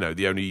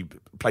only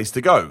place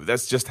to go.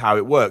 That's just how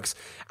it works.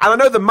 And I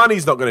know the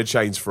money's not going to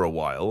change for a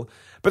while.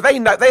 But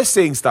they're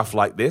seeing stuff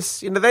like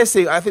this. They're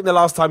seeing. I think the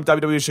last time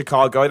WWE was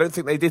Chicago, I don't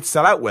think they did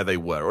sell out where they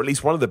were, or at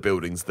least one of the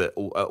buildings that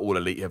All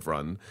Elite have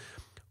run.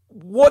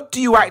 What do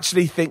you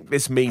actually think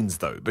this means,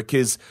 though?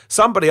 Because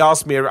somebody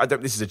asked me.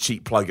 This is a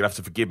cheap plug. You'll have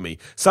to forgive me.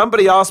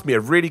 Somebody asked me a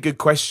really good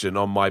question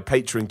on my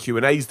Patreon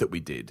Q&As that we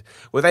did,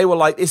 where they were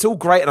like, "It's all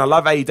great, and I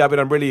love AEW,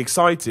 and I'm really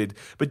excited.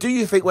 But do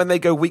you think when they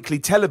go weekly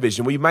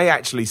television, we may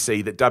actually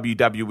see that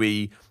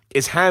WWE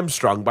is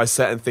hamstrung by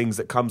certain things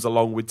that comes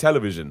along with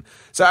television?"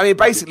 So, I mean,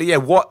 basically,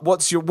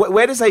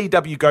 where does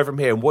AEW go from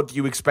here, and what do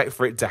you expect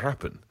for it to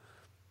happen?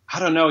 I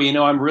don't know.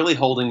 I'm really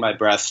holding my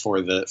breath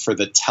for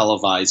the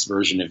televised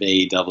version of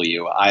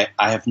AEW.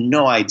 I have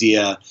no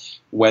idea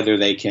whether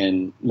they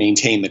can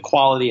maintain the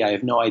quality. I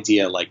have no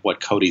idea like what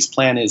Cody's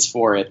plan is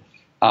for it.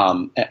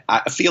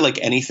 I feel like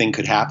anything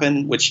could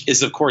happen, which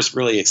is, of course,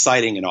 really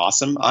exciting and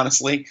awesome,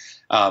 honestly,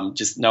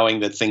 just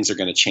knowing that things are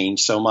going to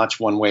change so much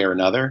one way or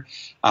another.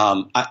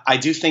 I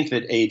do think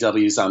that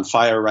AEW is on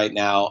fire right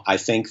now. I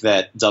think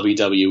that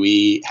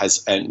WWE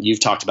has, and you've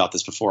talked about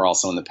this before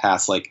also in the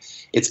past, like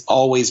it's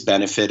always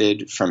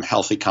benefited from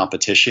healthy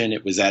competition.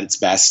 It was at its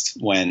best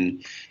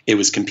when it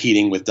was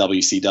competing with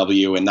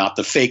WCW and not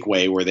the fake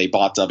way where they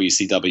bought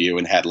WCW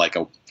and had like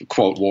a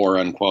quote war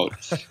unquote.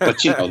 But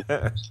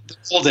the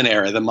golden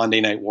era, the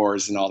Monday Night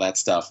Wars and all that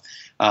stuff.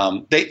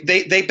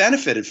 They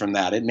benefited from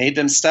that. It made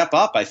them step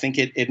up. I think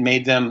it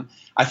made them.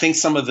 I think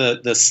some of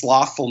the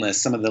slothfulness,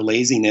 some of the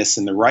laziness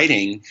in the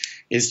writing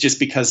is just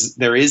because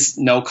there is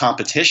no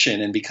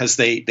competition and because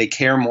they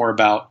care more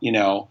about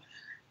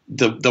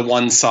the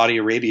one Saudi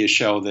Arabia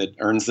show that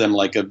earns them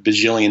like $1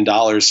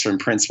 bajillion from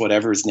Prince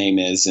whatever his name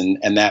is,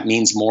 and that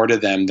means more to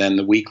them than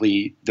the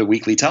weekly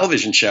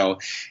television show.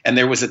 And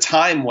there was a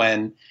time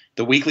when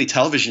the weekly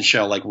television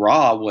show like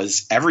Raw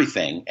was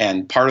everything,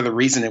 and part of the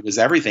reason it was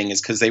everything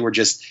is because they were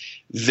just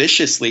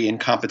viciously in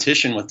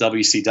competition with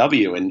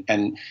WCW,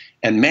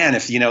 and man,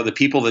 if the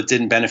people that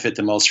didn't benefit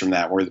the most from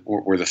that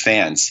were the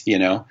fans,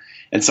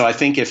 And so I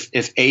think if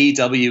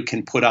AEW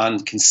can put on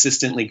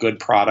consistently good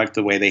product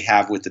the way they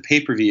have with the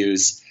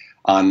pay-per-views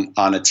on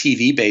a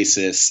TV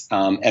basis,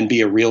 and be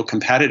a real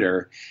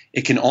competitor,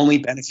 it can only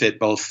benefit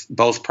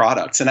both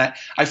products. And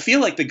I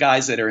feel like the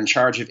guys that are in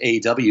charge of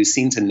AEW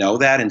seem to know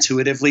that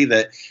intuitively,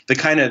 that the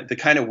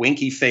kind of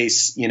winky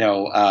face,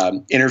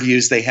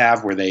 interviews they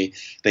have where they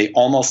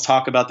almost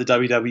talk about the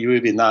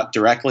WWE, but not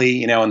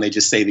directly, and they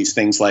just say these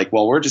things like,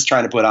 well, we're just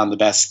trying to put on the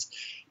best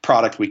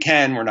product we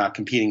can. We're not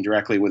competing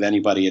directly with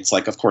anybody. It's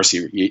like, of course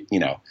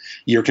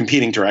you're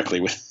competing directly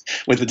with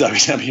the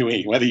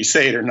WWE, whether you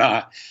say it or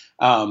not.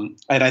 And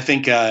I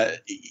think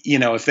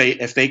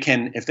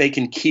if they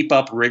can keep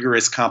up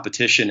rigorous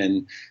competition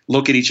and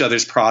look at each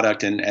other's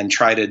product and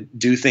try to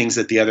do things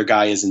that the other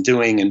guy isn't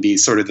doing and be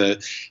sort of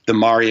the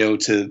Mario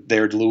to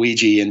their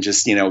Luigi and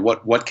just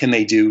what can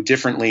they do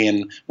differently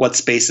and what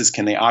spaces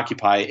can they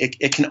occupy,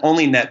 it can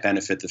only net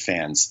benefit the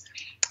fans.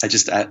 I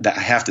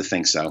have to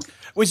think so.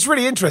 Which is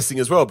really interesting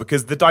as well,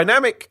 because the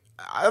dynamic,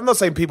 I'm not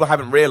saying people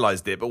haven't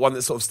realised it, but one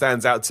that sort of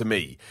stands out to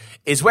me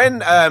is when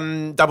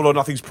Double or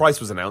Nothing's price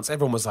was announced,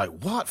 everyone was like,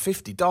 what,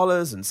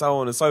 $50 and so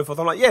on and so forth.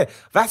 I'm like, yeah,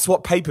 that's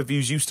what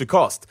pay-per-views used to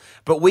cost.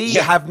 But we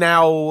have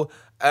now...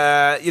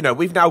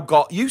 we've now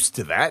got used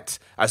to that.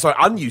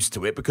 Unused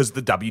to it because of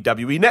the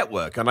WWE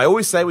Network. And I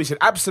always say we should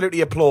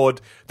absolutely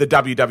applaud the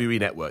WWE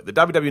Network. The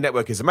WWE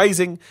Network is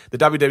amazing. The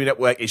WWE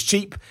Network is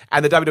cheap.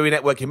 And the WWE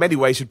Network in many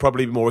ways should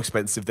probably be more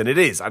expensive than it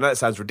is. I know that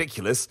sounds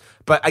ridiculous.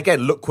 But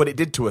again, look what it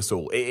did to us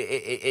all.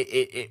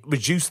 It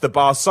reduced the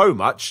bar so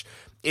much.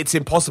 It's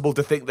impossible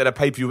to think that a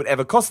pay-per-view would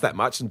ever cost that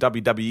much, and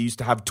WWE used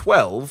to have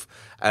 12.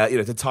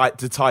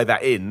 To tie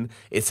that in,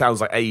 it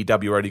sounds like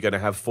AEW are only going to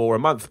have 4 a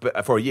month,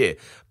 but for a year.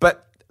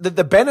 But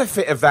the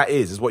benefit of that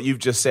is what you've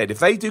just said. If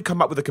they do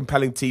come up with a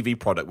compelling TV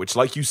product, which,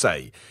 like you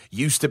say,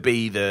 used to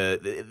be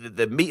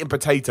the meat and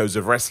potatoes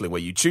of wrestling,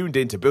 where you tuned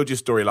in to build your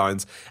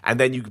storylines and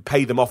then you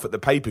pay them off at the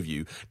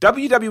pay-per-view.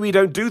 WWE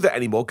don't do that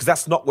anymore because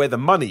that's not where the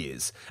money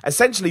is.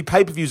 Essentially,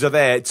 pay-per-views are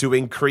there to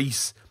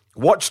increase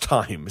watch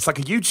time. It's like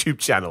a YouTube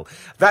channel.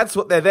 That's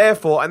what they're there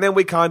for. And then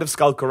we kind of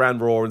skulk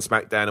around Raw and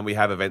SmackDown and we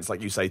have events,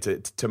 like you say,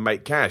 to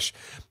make cash.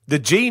 The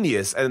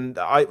genius, not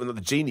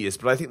the genius,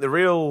 but I think the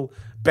real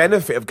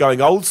benefit of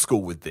going old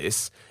school with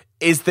this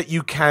is that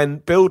you can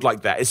build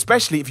like that,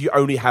 especially if you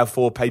only have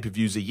 4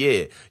 pay-per-views a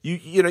year.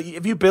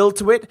 If you build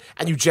to it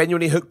and you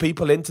genuinely hook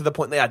people in to the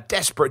point they are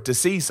desperate to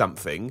see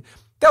something,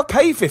 they'll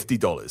pay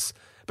 $50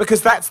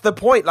 because that's the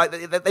point. Like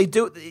they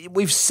do,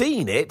 we've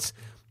seen it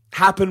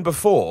happen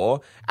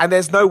before, and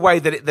there's no way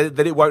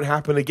that it won't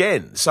happen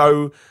again.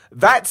 So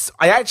I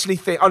actually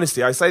think,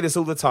 honestly, I say this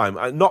all the time,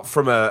 not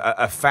from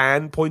a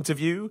fan point of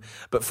view,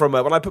 but from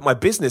when I put my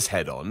business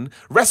head on,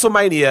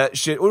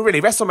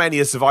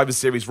 WrestleMania, Survivor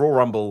Series, Royal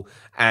Rumble,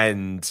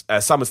 and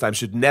SummerSlam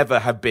should never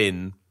have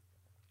been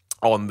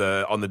on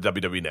the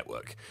WWE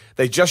Network.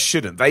 They just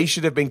shouldn't. They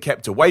should have been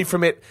kept away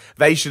from it.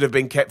 They should have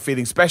been kept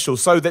feeling special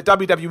so that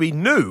WWE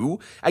knew,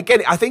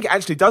 again, I think it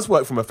actually does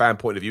work from a fan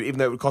point of view, even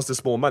though it would cost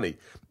us more money.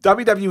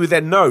 WWE would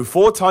then know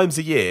 4 times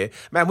a year,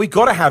 man, we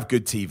got to have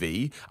good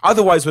TV,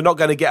 otherwise we're not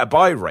going to get a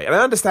buy rate. And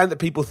I understand that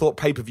people thought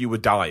pay-per-view were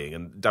dying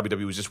and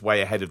WWE was just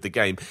way ahead of the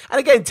game. And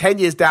again, 10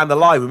 years down the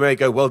line, we may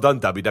go, well done,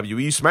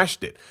 WWE, you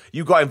smashed it.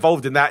 You got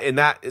involved in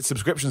that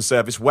subscription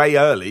service way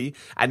early,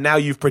 and now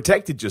you've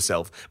protected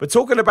yourself. But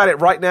talking about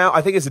it right now,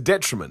 I think it's a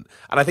detriment.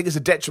 And I think it's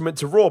a detriment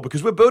to Raw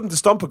because we're building to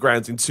Stomper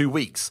Grounds in 2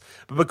 weeks.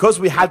 But because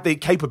we had the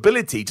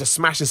capability to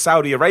smash a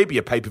Saudi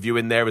Arabia pay-per-view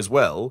in there as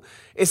well,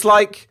 it's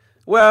like,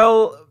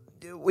 well,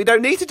 we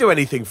don't need to do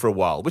anything for a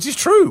while, which is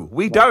true.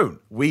 We don't.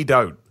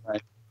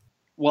 Right.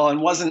 Well,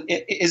 and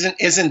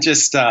isn't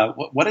just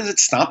what is it?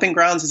 Stomping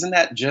Grounds? Isn't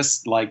that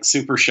just like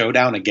Super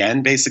Showdown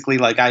again? Basically,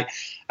 like I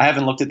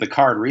haven't looked at the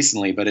card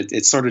recently, but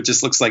it sort of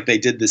just looks like they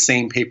did the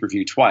same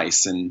pay-per-view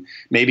twice, and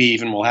maybe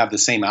even will have the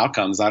same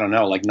outcomes. I don't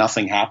know. Like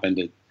nothing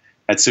happened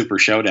at Super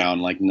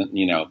Showdown. Like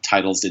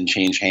titles didn't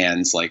change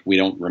hands. Like we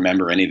don't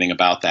remember anything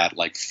about that.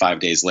 Like 5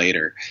 days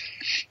later.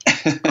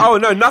 Oh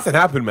no, nothing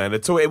happened, man.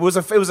 At all. It was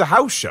a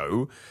house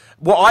show.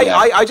 Well,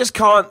 I just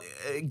can't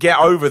get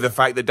over the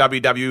fact that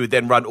WWE would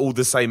then run all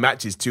the same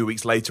matches 2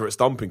 weeks later at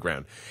Stomping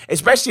Ground,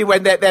 especially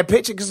when they're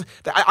pitching. Because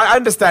I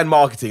understand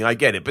marketing, I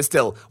get it, but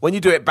still, when you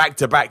do it back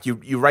to back,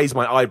 you raise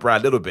my eyebrow a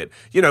little bit.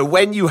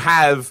 When you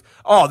have,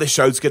 this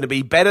show's going to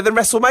be better than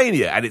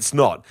WrestleMania, and it's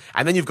not,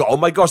 and then you've got, oh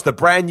my gosh, the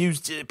brand new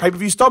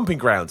pay-per-view Stomping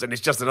Grounds, and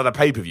it's just another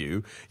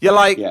pay-per-view. You're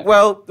like,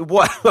 well,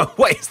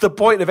 what is the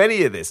point of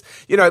any of this?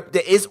 There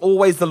is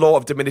always the law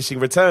of diminishing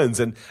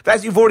returns, and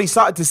that's you've already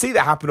started to see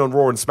that happen on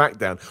Raw and SmackDown.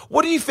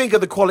 What do you think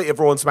of the quality of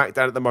Raw and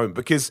SmackDown at the moment?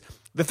 Because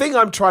the thing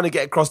I'm trying to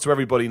get across to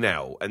everybody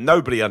now, and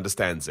nobody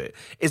understands it,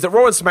 is that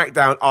Raw and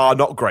SmackDown are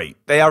not great.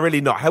 They are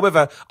really not.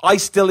 However, I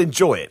still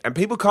enjoy it, and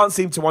people can't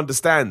seem to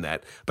understand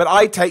that. But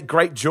I take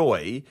great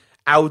joy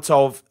out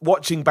of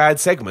watching bad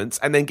segments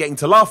and then getting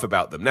to laugh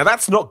about them. Now,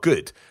 that's not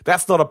good.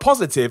 That's not a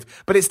positive,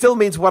 but it still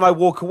means when I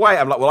walk away,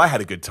 I'm like, well, I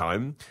had a good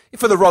time.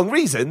 For the wrong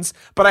reasons,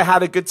 but I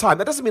had a good time.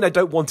 That doesn't mean I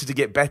don't want it to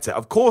get better.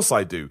 Of course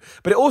I do.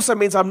 But it also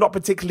means I'm not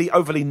particularly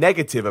overly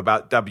negative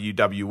about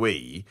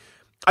WWE.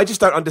 I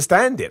just don't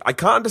understand it. I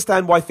can't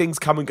understand why things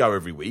come and go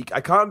every week. I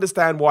can't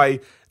understand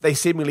why they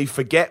seemingly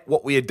forget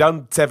what we had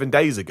done 7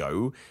 days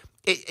ago.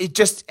 It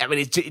just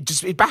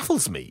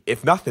baffles me,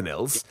 if nothing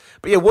else.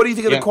 But yeah, what do you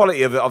think of the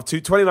quality of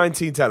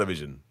 2019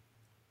 television?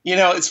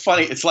 It's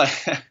funny. It's like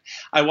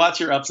I watch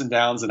your ups and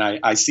downs, and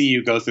I see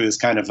you go through this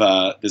kind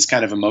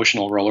of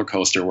emotional roller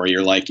coaster where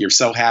you're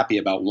so happy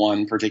about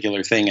one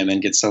particular thing and then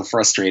get so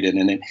frustrated.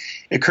 And it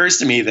occurs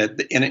to me that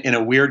in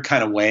a weird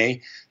kind of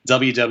way,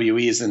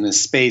 WWE is in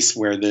this space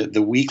where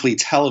the weekly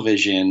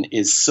television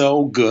is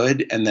so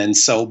good and then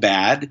so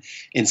bad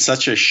in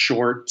such a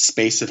short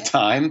space of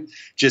time,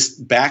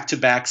 just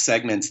back-to-back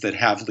segments that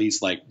have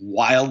these like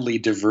wildly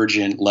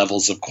divergent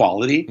levels of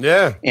quality.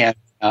 Yeah. And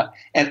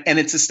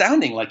it's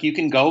astounding. Like you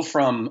can go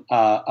from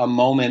a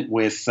moment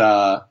with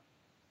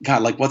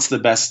like what's the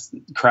best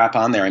crap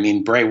on there? I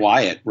mean, Bray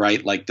Wyatt,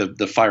 right? Like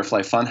the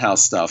Firefly Funhouse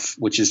stuff,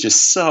 which is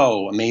just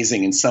so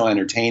amazing and so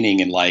entertaining,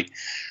 and like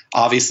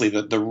obviously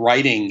the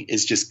writing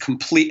is just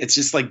complete. It's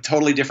just like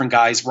totally different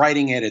guys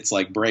writing it. It's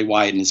like Bray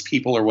Wyatt and his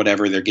people or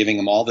whatever. They're giving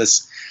him all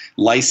this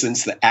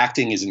license. The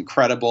acting is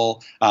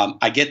incredible.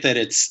 I get that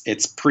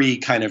it's pre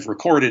kind of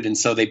recorded, and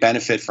so they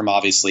benefit from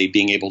obviously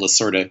being able to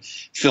sort of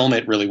film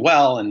it really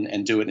well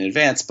and do it in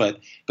advance. But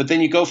then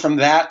you go from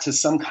that to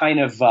some kind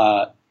of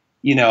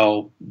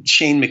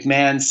Shane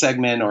McMahon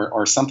segment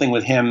or something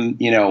with him,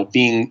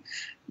 being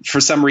for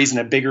some reason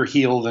a bigger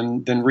heel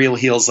than real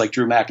heels like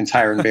Drew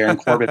McIntyre and Baron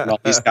Corbin and all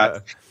these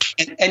guys.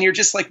 And you're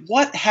just like,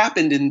 what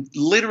happened in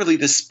literally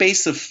the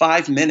space of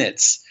 5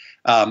 minutes?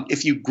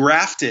 If you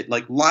graft it,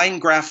 like line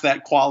graph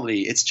that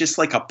quality, it's just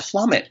like a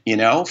plummet,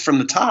 from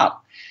the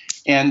top.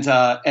 And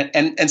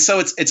so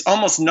it's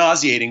almost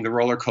nauseating, the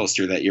roller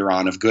coaster that you're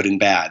on of good and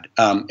bad.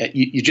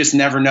 You just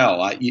never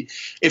know.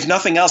 If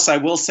nothing else, I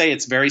will say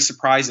it's very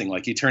surprising.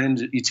 Like you tune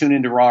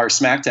into Raw or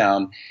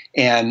SmackDown,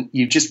 and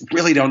you just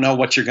really don't know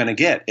what you're going to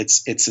get.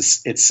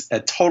 It's a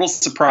total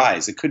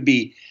surprise. It could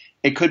be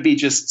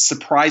just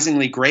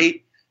surprisingly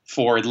great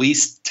for at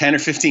least 10 or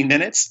 15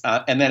 minutes,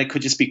 and then it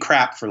could just be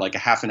crap for like a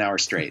half an hour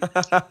straight.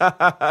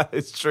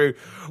 It's true.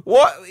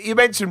 What you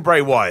mentioned,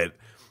 Bray Wyatt.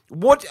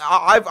 What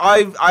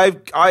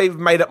I've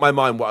made up my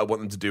mind what I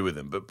want them to do with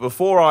him, but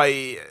before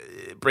I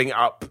bring it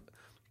up,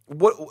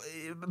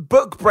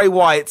 book Bray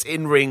Wyatt's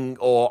in-ring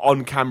or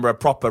on-camera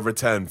proper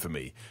return for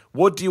me.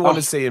 What do you want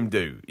to see him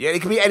do? Yeah,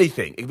 it can be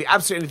anything. It can be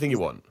absolutely anything you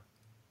want.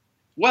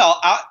 Well,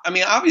 I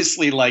mean,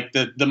 obviously, like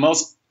the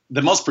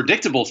most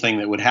predictable thing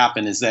that would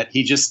happen is that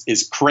he just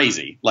is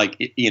crazy. Like,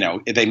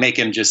 they make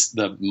him just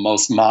the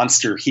most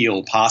monster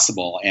heel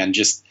possible and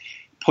just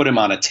put him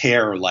on a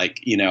tear, like,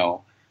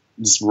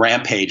 this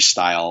Rampage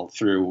style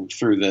through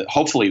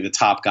hopefully the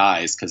top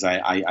guys, because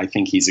I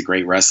think he's a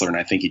great wrestler and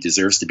I think he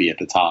deserves to be at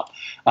the top.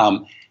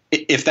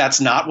 If that's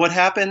not what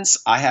happens,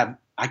 I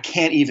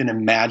can't even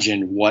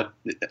imagine what.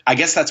 I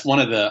guess that's one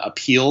of the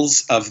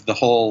appeals of the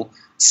whole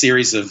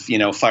series of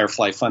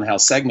Firefly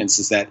Funhouse segments,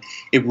 is that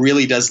it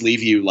really does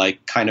leave you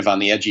like kind of on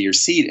the edge of your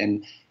seat,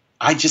 and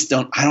I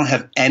don't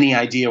have any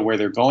idea where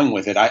they're going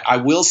with it. I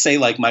will say,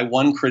 like, my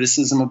one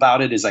criticism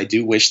about it is I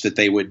do wish that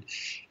they would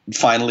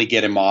finally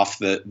get him off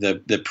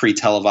the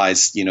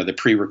pre-televised, the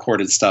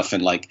pre-recorded stuff,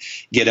 and like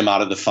get him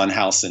out of the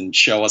funhouse and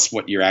show us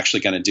what you're actually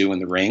going to do in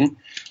the ring.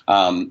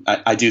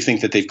 I do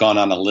think that they've gone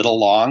on a little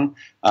long.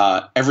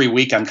 Every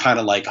week I'm kind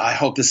of like, I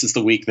hope this is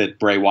the week that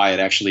Bray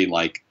Wyatt actually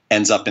like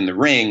ends up in the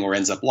ring or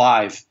ends up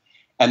live.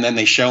 And then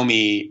they show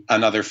me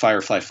another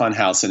Firefly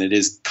Funhouse, and it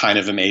is kind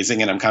of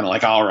amazing. And I'm kind of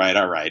like, all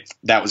right,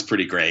 that was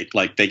pretty great.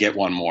 Like, they get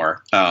one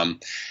more.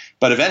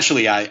 but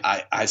eventually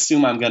I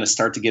assume I'm going to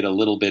start to get a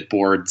little bit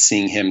bored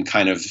seeing him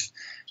kind of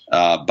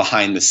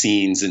behind the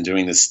scenes and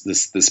doing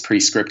this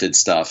pre-scripted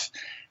stuff.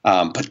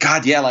 But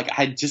God, yeah, like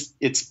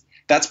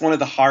that's one of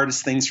the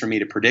hardest things for me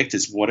to predict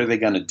is what are they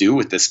going to do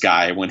with this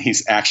guy when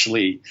he's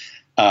actually,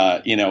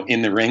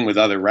 in the ring with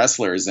other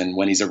wrestlers, and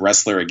when he's a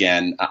wrestler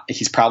again,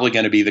 he's probably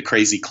going to be the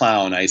crazy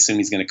clown. I assume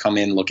he's going to come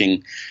in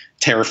looking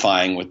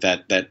terrifying with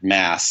that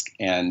mask.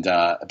 And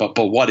but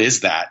what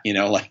is that?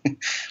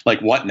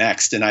 Like what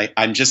next? And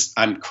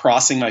I'm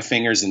crossing my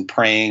fingers and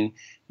praying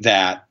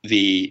that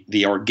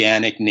the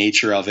organic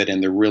nature of it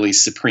and the really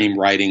supreme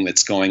writing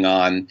that's going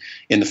on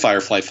in the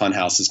Firefly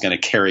Funhouse is going to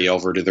carry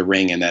over to the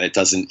ring, and that it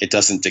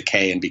doesn't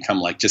decay and become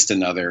like just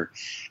another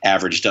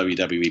average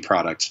WWE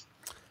product.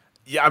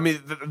 Yeah, I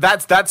mean,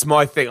 that's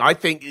my thing. I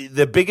think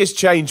the biggest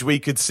change we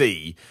could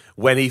see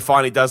when he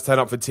finally does turn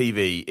up for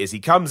TV is he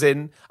comes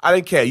in, I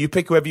don't care, you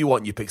pick whoever you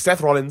want. You pick Seth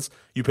Rollins,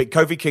 you pick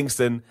Kofi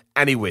Kingston,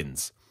 and he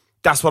wins.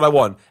 That's what I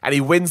want. And he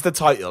wins the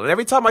title. And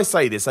every time I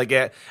say this, I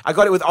got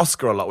it with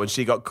Oscar a lot when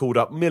she got called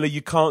up. Miller,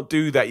 you can't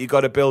do that. You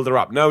got to build her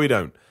up. No, we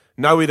don't.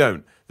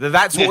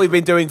 That's what we've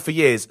been doing for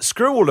years.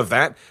 Screw all of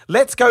that.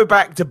 Let's go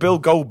back to Bill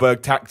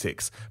Goldberg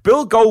tactics.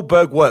 Bill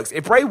Goldberg works.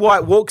 If Bray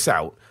Wyatt walks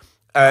out,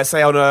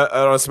 say on a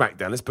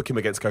SmackDown, let's book him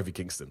against Kofi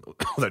Kingston,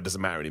 although it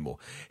doesn't matter anymore.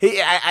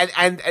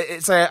 And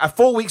it's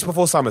 4 weeks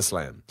before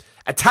SummerSlam,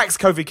 attacks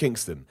Kofi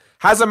Kingston,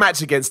 has a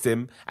match against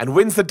him, and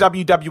wins the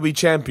WWE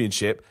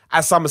Championship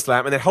at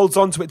SummerSlam, and then holds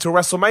on to it till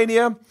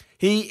WrestleMania.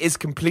 He is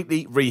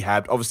completely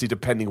rehabbed, obviously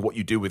depending on what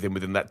you do with him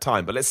within that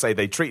time. But let's say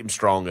they treat him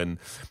strong, and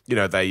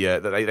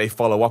they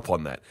follow up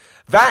on that.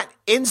 That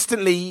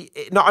instantly,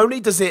 not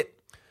only does it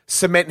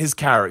cement his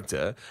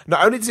character,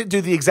 not only does it do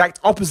the exact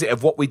opposite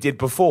of what we did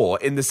before,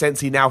 in the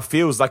sense he now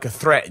feels like a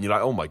threat, and you're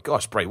like, oh my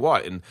gosh, Bray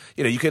Wyatt, and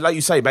you could, like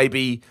you say,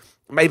 maybe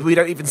we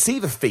don't even see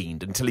the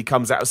Fiend until he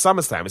comes out of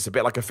SummerSlam. It's a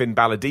bit like a Finn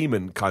Balor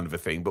demon kind of a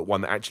thing, but one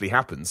that actually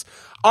happens.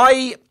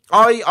 I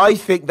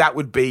think that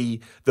would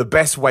be the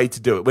best way to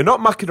do it. We're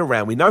not mucking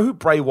around. We know who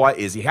Bray Wyatt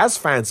is. He has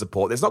fan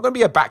support. There's not going to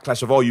be a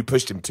backlash of, oh, you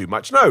pushed him too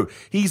much. No,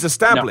 he's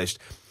established.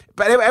 No.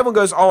 But everyone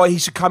goes, oh, he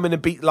should come in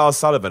and beat Lars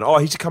Sullivan. Oh,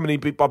 he should come in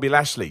and beat Bobby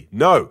Lashley.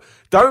 No,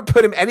 don't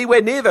put him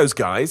anywhere near those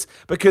guys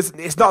because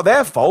it's not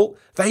their fault.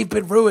 They've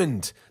been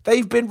ruined.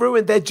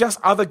 They're just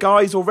other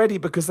guys already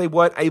because they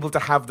weren't able to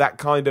have that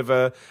kind of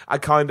a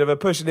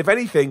push. And if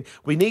anything,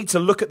 we need to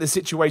look at the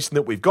situation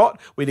that we've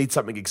got. We need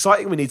something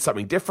exciting. We need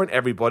something different.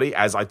 Everybody,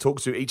 as I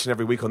talk to each and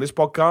every week on this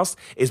podcast,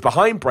 is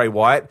behind Bray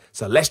Wyatt.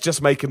 So let's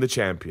just make him the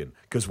champion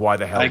because why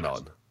the hell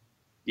not?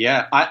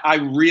 Yeah, I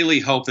really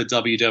hope that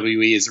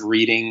WWE is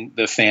reading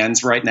the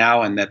fans right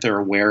now and that they're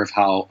aware of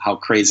how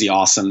crazy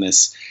awesome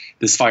this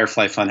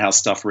Firefly Funhouse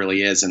stuff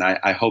really is. And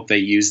I hope they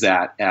use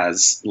that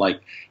as like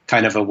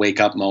kind of a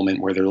wake up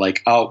moment where they're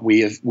like, oh,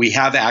 we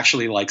have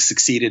actually like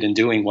succeeded in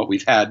doing what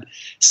we've had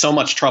so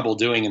much trouble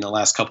doing in the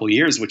last couple of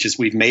years, which is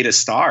we've made a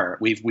star.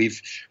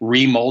 We've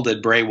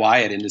remolded Bray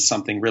Wyatt into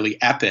something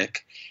really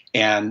epic.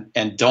 And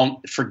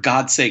don't, for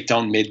God's sake,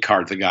 don't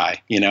mid-card the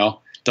guy,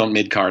 don't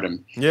mid-card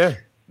him. Yeah.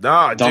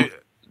 No,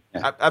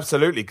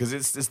 absolutely, because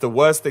it's the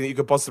worst thing that you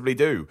could possibly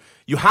do.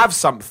 You have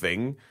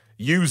something,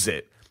 use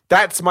it.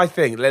 That's my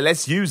thing.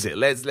 Let's use it.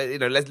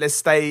 Let's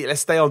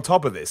stay on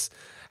top of this.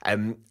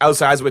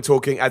 Also, as we're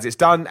talking, as it's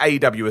done,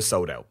 AEW is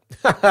sold out.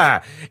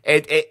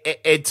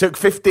 It took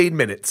 15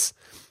 minutes.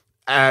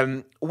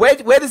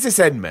 Where does this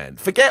end, man?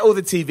 Forget all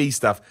the TV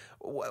stuff.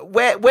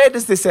 Where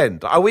does this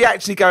end? Do we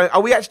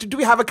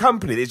have a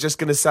company that's just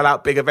going to sell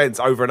out big events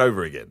over and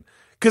over again?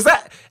 Because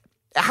that.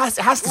 It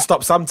has to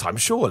stop sometime,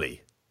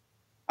 surely.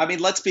 I mean,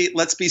 let's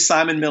be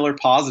Simon Miller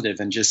positive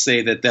and just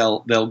say that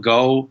they'll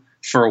go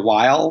for a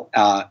while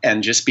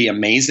and just be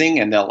amazing,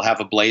 and they'll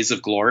have a blaze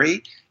of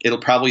glory. It'll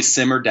probably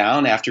simmer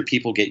down after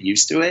people get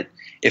used to it.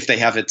 If they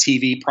have a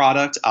TV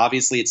product,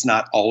 obviously it's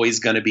not always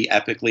going to be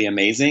epically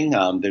amazing.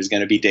 There's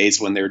going to be days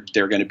when they're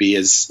going to be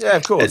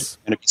of course,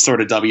 going to be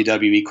sort of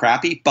WWE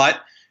crappy, but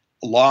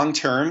long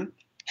term,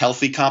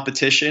 healthy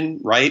competition,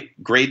 right?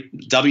 Great.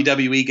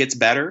 WWE gets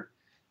better.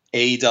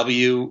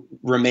 AEW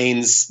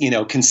remains,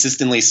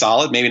 consistently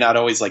solid. Maybe not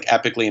always like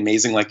epically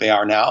amazing like they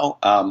are now,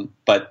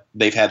 but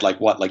they've had like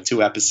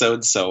 2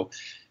 episodes, so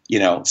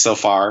so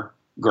far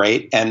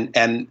great.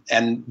 And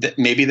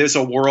maybe there's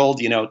a world,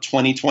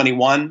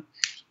 2021,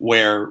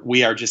 where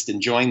we are just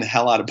enjoying the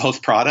hell out of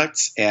both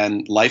products,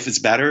 and life is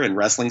better, and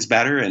wrestling's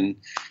better, and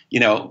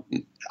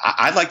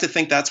I'd like to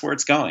think that's where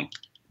it's going.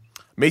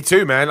 Me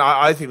too, man.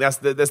 I think that's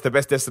the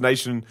best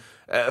destination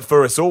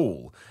for us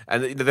all.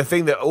 And the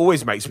thing that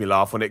always makes me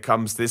laugh when it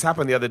comes to this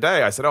happened the other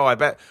day. I said, I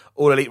bet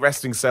All Elite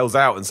Wrestling sells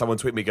out. And someone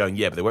tweeted me going,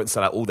 yeah, but they won't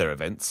sell out all their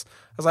events.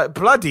 I was like,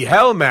 bloody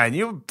hell, man.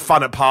 You're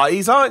fun at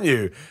parties, aren't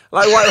you?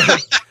 Like,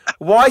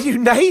 why are you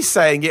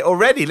naysaying it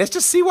already? Let's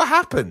just see what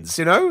happens,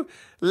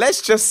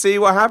 Let's just see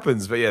what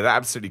happens. But yeah, that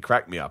absolutely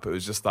cracked me up. It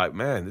was just like,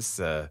 man, this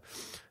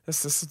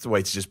is the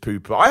way to just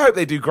poop. I hope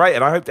they do great,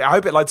 and I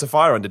hope it lights a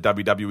fire under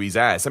WWE's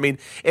ass. I mean,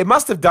 it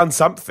must have done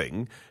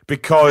something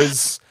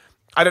because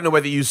I don't know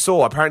whether you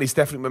saw, apparently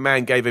Stephanie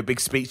McMahon gave a big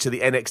speech to the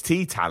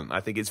NXT talent. I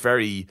think it's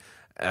very...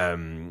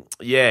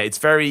 it's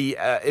very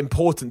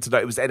important to know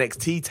it was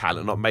NXT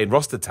talent, not main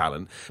roster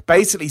talent.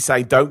 Basically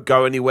saying, don't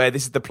go anywhere.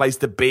 This is the place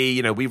to be.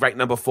 You know, we rank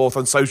number 4th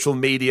on social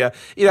media.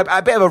 You know,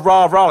 a bit of a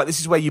rah-rah. Like, this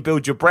is where you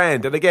build your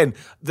brand. And again,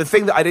 the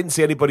thing that I didn't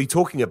see anybody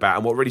talking about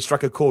and what really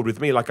struck a chord with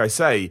me, like I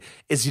say,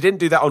 is she didn't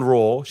do that on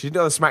Raw. She didn't do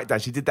it on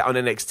SmackDown. She did that on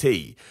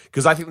NXT.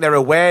 Because I think they're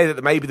aware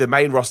that maybe the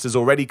main roster's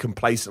already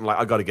complacent. Like,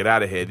 I got to get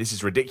out of here. This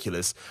is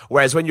ridiculous.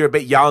 Whereas when you're a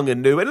bit young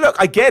and new, and look,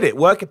 I get it.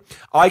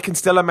 I can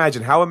still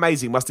imagine how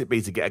amazing must it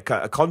be to get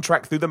a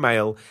contract through the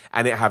mail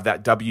and it have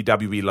that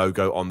WWE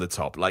logo on the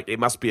top. Like, it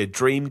must be a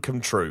dream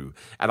come true.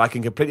 And I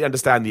can completely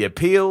understand the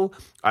appeal.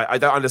 I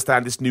don't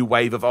understand this new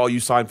wave of, oh,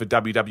 you signed for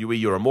WWE,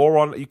 you're a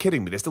moron. Are you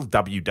kidding me? They're still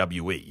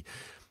WWE.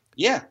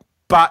 Yeah.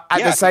 But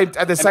at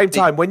the same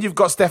time, when you've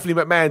got Stephanie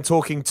McMahon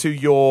talking to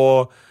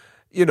your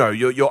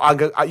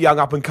young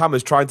up and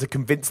comers, trying to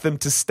convince them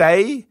to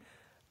stay,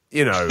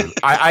 you know,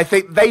 I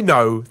think they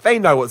know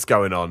what's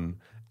going on.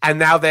 And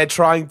now they're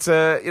trying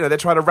to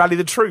rally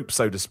the troops,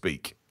 so to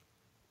speak.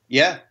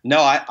 Yeah,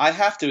 no, I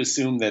have to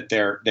assume that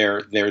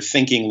they're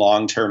thinking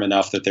long term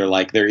enough that they're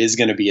like, there is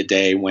going to be a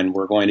day when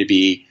we're going to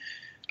be.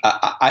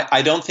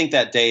 I don't think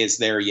that day is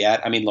there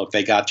yet. I mean, look,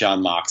 they got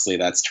Jon Moxley,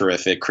 that's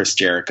terrific. Chris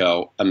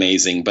Jericho,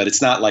 amazing, but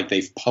it's not like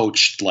they've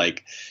poached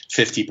like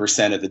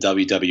 50% of the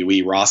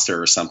WWE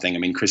roster or something. I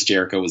mean, Chris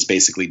Jericho was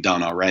basically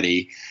done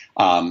already.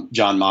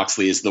 Jon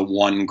Moxley is the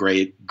one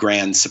great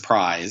grand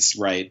surprise,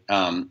 right?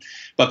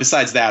 But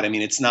besides that, I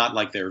mean, it's not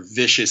like they're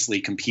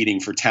viciously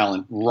competing for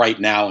talent right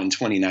now in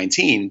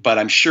 2019, but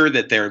I'm sure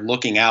that they're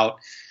looking out,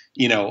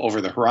 you know,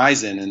 over the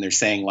horizon, and they're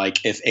saying,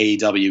 like, if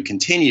AEW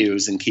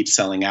continues and keeps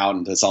selling out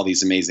and does all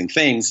these amazing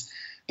things,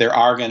 there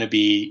are going to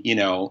be, you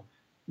know,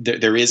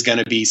 there is going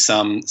to be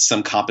some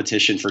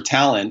competition for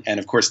talent. And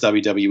of course,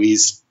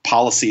 WWE's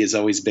policy has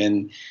always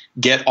been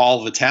get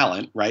all the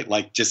talent, right?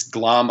 Like, just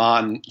glom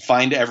on,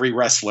 find every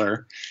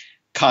wrestler,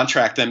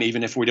 contract them,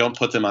 even if we don't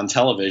put them on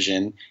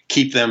television,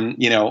 keep them,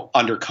 you know,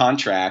 under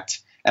contract.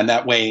 And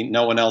that way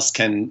no one else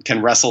can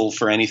wrestle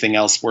for anything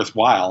else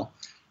worthwhile.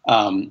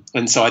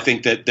 And so I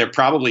think that they're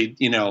probably,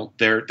 you know,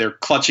 they're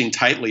clutching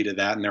tightly to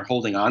that, and they're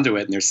holding on to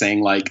it, and they're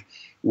saying, like,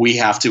 we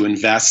have to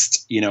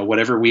invest, you know,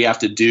 whatever we have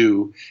to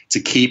do to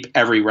keep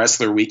every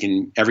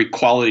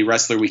quality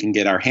wrestler we can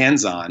get our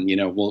hands on, you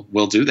know,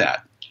 we'll do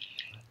that.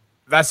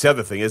 That's the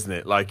other thing, isn't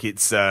it? Like,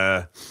 it's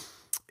the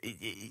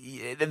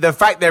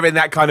fact they're in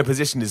that kind of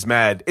position is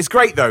mad. It's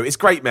great though. It's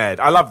great,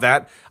 mad. I love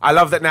that. I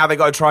love that now they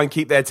got to try and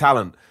keep their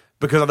talent,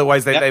 because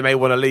otherwise they may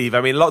want to leave.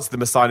 I mean, lots of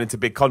them are signing to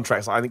big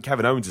contracts. I think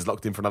Kevin Owens is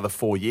locked in for another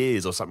 4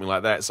 years or something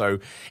like that. So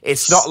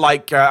it's not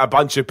like a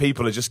bunch of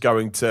people are just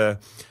going to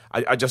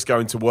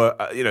work,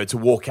 to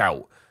walk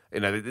out. You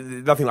know,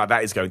 nothing like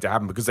that is going to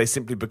happen because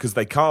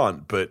they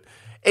can't. But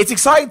it's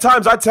exciting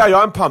times, I tell you.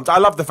 I'm pumped. I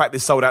love the fact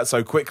this sold out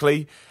so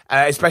quickly,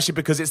 especially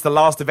because it's the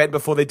last event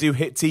before they do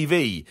hit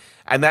TV,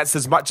 and that's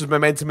as much as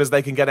momentum as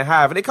they can get to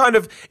have. And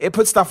it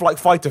puts stuff like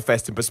Fyter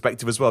Fest in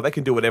perspective as well. They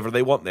can do whatever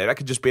they want there. That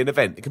could just be an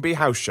event. It can be a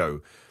house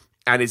show,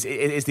 and it's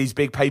these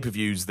big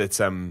pay-per-views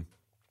that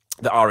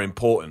are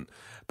important.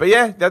 But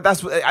yeah,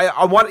 that's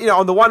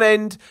on the one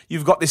end,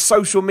 you've got this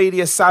social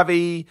media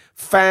savvy,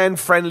 fan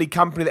friendly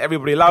company that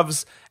everybody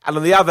loves, and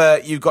on the other,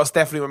 you've got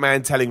Stephanie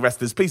McMahon telling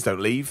wrestlers, please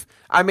don't leave.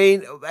 I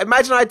mean,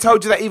 imagine I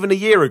told you that even a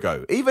year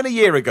ago. Even a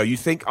year ago, you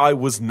think I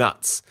was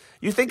nuts.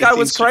 You think I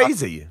was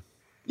crazy.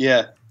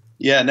 Yeah.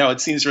 No,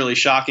 it seems really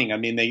shocking. I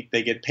mean,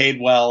 they get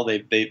paid well. They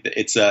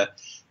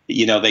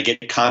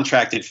get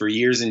contracted for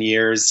years and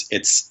years.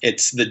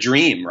 It's the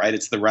dream, right?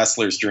 It's the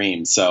wrestler's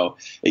dream. So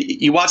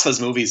you watch those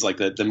movies, like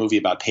the movie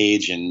about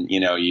Paige, and, you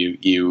know,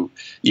 you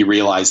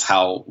realize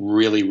how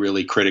really,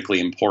 really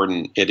critically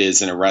important it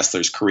is in a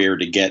wrestler's career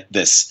to get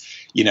this,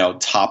 you know,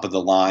 top of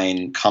the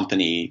line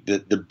company,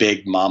 the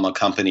big mama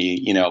company,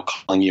 you know,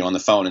 calling you on the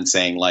phone and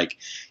saying, like,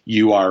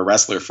 you are a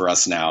wrestler for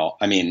us now.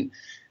 I mean,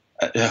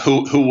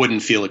 who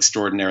wouldn't feel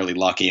extraordinarily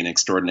lucky and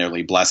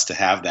extraordinarily blessed to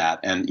have that?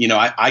 And, you know,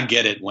 I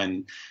get it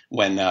when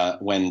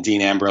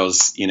Dean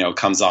Ambrose, you know,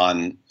 comes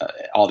on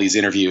all these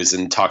interviews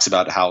and talks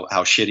about how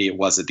shitty it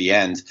was at the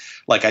end.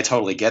 Like, I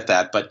totally get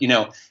that. But, you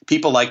know,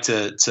 people like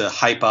to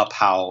hype up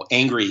how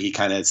angry he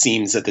kind of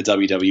seems at the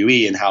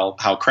WWE and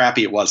how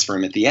crappy it was for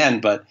him at the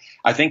end. But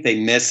I think they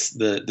miss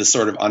the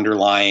sort of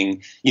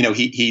underlying, you know,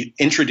 he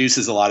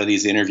introduces a lot of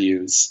these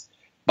interviews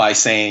by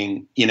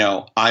saying, you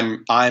know,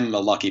 I'm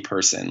a lucky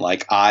person.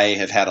 Like, I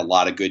have had a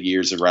lot of good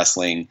years of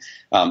wrestling.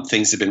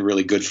 Things have been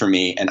really good for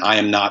me. And I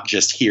am not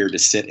just here to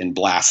sit and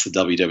blast the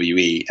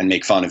WWE and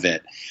make fun of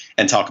it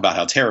and talk about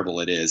how terrible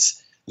it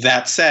is.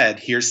 That said,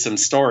 here's some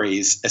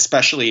stories,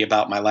 especially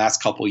about my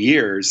last couple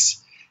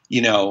years,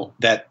 you know,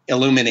 that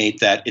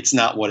illuminate that it's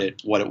not what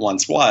it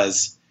once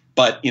was.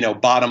 But, you know,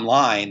 bottom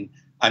line,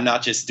 I'm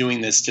not just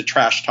doing this to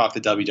trash talk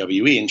the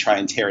WWE and try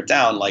and tear it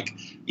down. Like,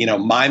 you know,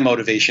 my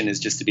motivation is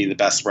just to be the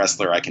best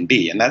wrestler I can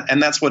be. And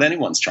that's what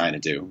anyone's trying to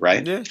do,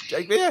 right?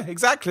 Yeah,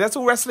 exactly. That's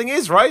all wrestling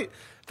is, right?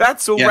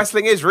 That's all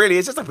wrestling is, really.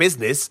 It's just a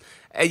business.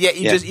 And yet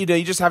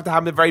you just have to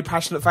have a very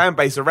passionate fan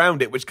base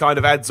around it, which kind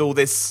of adds all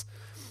this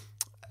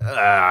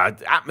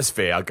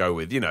atmosphere. I go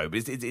with,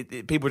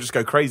 but people just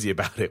go crazy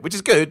about it, which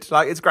is good.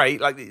 Like, it's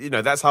great. Like,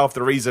 that's half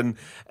the reason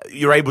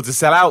you're able to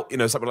sell out,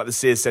 something like the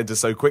Sears Centre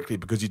so quickly,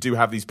 because you do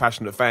have these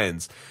passionate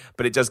fans.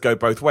 But it does go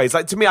both ways.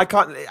 Like, to me,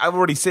 I'm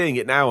already seeing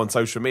it now on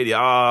social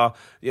media.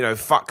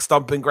 Fuck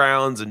Stomping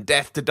Grounds and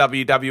death to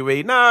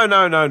WWE.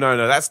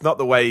 No. That's not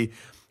the way.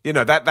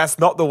 That's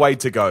not the way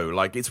to go.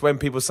 Like, it's when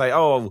people say,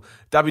 "Oh,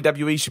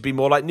 WWE should be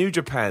more like New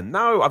Japan."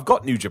 No, I've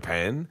got New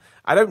Japan.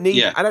 I don't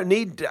need.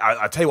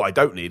 I tell you what, I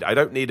don't need. I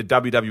don't need a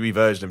WWE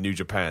version of New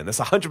Japan. That's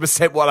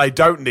 100% what I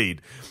don't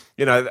need.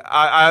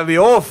 I'd be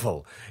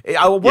awful.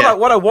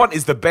 What I want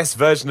is the best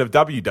version of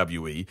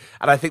WWE,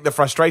 and I think the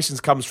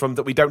frustrations comes from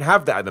that we don't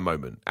have that at the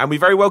moment, and we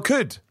very well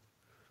could.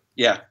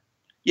 Yeah,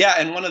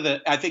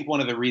 and I think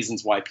one of the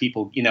reasons why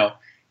people,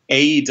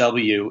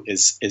 AEW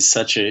is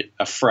such a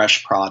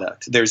fresh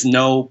product. There's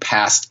no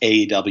past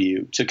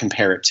AEW to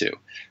compare it to.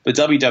 But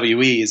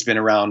WWE has been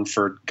around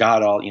for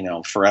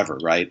forever,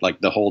 right? Like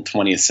the whole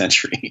 20th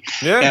century.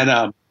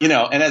 Yeah.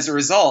 And as a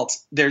result,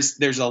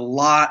 there's a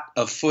lot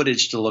of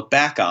footage to look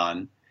back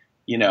on.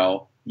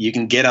 You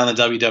can get on the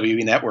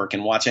WWE network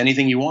and watch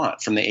anything you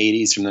want from the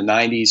 80s, from the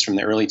 90s, from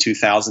the early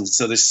 2000s.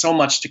 So there's so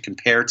much to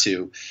compare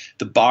to.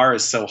 The bar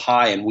is so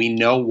high, and we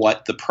know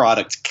what the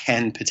product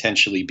can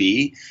potentially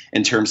be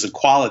in terms of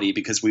quality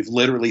because we've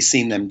literally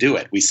seen them do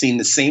it. We've seen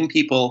the same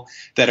people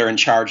that are in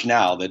charge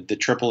now, the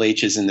Triple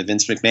H's and the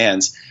Vince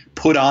McMahons,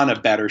 put on a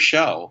better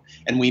show.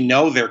 And we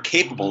know they're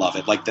capable of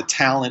it. Like, the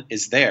talent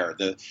is there.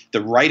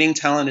 The writing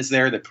talent is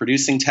there. The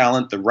producing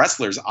talent. The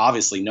wrestlers,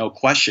 obviously, no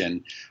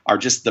question, are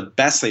just the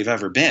best they've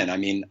ever been. I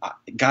mean,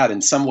 God,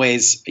 in some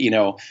ways,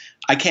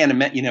 I can't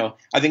imagine,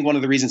 I think one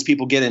of the reasons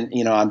people get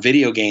in, on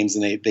video games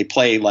and they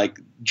play like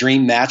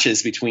dream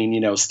matches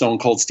between, Stone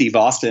Cold Steve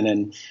Austin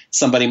and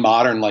somebody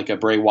modern like a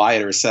Bray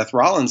Wyatt or a Seth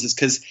Rollins is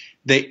because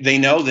they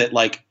know that,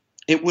 like,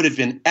 it would have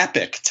been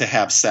epic to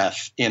have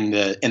Seth in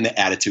the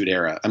Attitude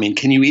Era. I mean,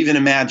 can you even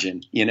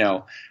imagine,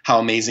 how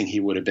amazing he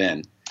would have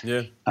been?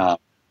 Yeah.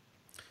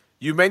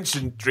 You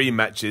mentioned dream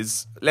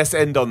matches. Let's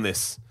end on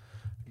this.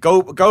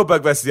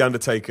 Goldberg versus The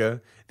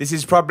Undertaker. This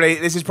is probably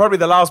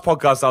the last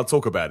podcast I'll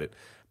talk about it,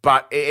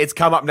 but it's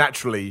come up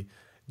naturally.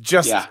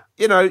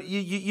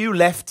 You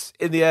left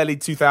in the early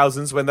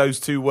 2000s when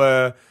those two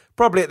were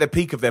probably at the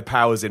peak of their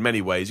powers in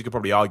many ways. You could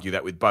probably argue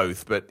that with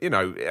both, but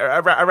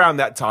around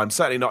that time,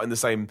 certainly not in the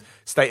same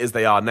state as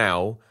they are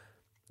now.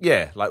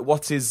 Yeah, like,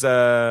 what is?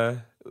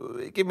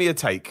 Give me a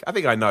take. I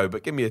think I know,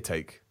 but give me a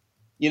take.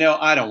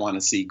 I don't want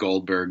to see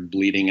Goldberg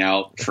bleeding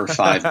out for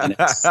 5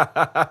 minutes.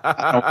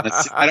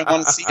 I don't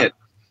want to see it.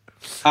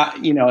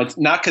 It's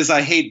not because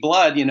I hate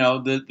blood.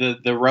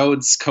 The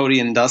Rhodes, Cody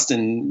and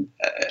Dustin,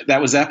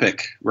 that was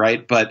epic,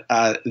 right? But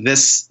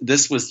this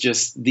was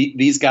just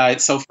these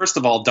guys. So first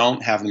of all,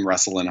 don't have them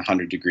wrestle in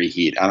 100-degree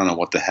heat. I don't know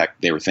what the heck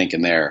they were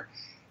thinking there.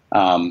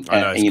 I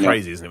know, it's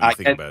crazy, isn't it, when you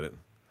think about it?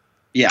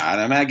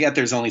 Yeah, and I get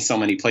there's only so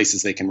many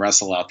places they can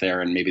wrestle out there,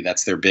 and maybe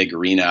that's their big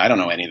arena. I don't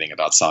know anything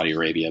about Saudi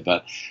Arabia,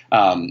 but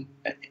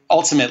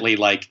ultimately,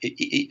 like,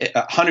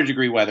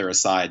 100-degree weather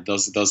aside,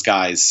 those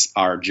guys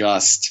are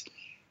just.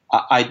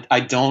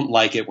 I don't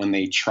like it when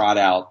they trot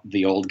out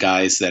the old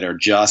guys that are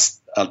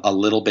just a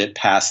little bit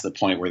past the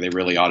point where they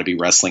really ought to be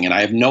wrestling. And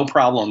I have no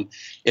problem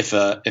if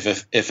a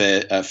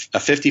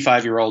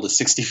 55-year-old, a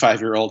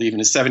 65-year-old, even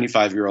a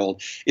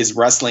 75-year-old is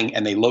wrestling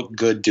and they look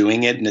good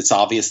doing it, and it's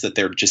obvious that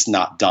they're just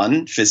not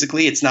done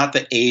physically. It's not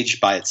the age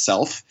by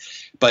itself,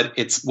 but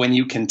it's when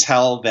you can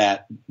tell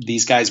that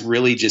these guys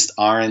really just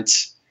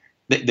aren't.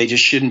 They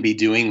just shouldn't be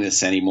doing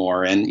this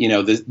anymore. And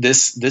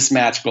this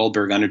match,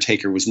 Goldberg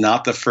Undertaker, was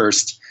not the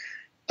first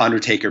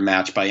Undertaker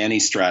match by any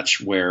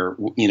stretch where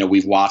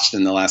we've watched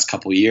in the last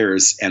couple of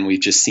years, and we've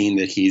just seen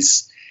that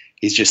he's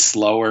just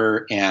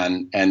slower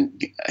and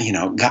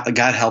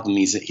God help him,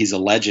 he's a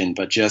legend,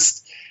 but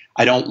just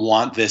I don't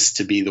want this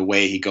to be the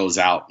way he goes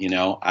out.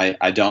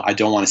 I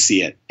don't want to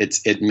see it.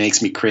 It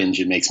makes me cringe.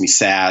 It makes me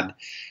sad.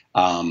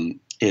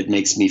 It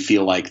makes me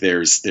feel like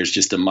there's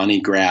just a money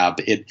grab.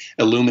 It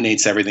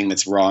illuminates everything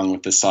that's wrong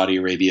with the Saudi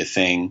Arabia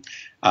thing.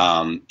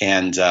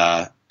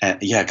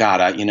 Yeah,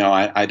 God,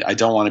 I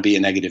don't want to be a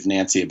negative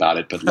Nancy about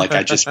it, but like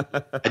I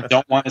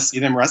don't want to see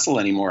them wrestle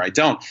anymore. I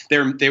don't.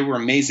 They were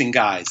amazing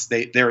guys.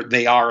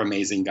 They are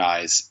amazing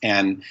guys,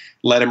 and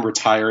let them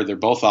retire. They're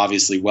both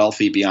obviously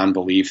wealthy beyond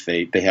belief.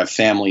 They have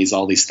families,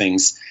 all these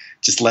things.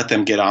 Just let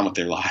them get on with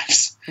their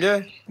lives.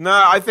 Yeah, no,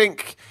 I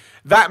think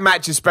that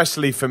match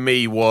especially for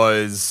me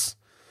was.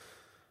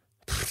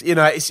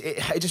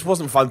 It just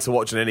wasn't fun to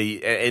watch in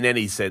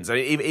any sense. I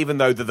mean, even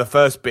though the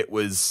first bit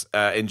was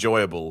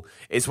enjoyable,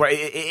 it's where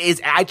it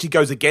actually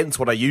goes against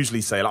what I usually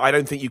say. Like, I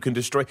don't think you can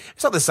destroy.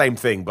 It's not the same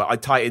thing, but I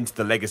tie it into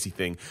the legacy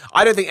thing.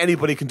 I don't think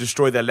anybody can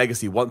destroy their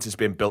legacy once it's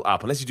been built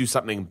up, unless you do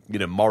something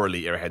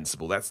morally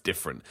irrehensible. That's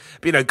different.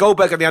 But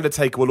Goldberg and the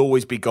Undertaker will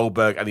always be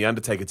Goldberg and the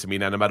Undertaker to me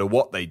now, no matter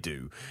what they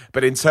do.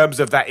 But in terms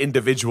of that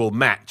individual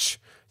match,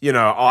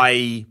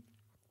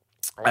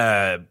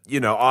 it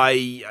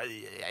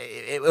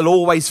will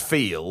always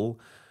feel.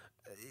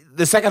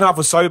 The second half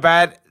was so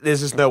bad, there's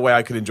just no way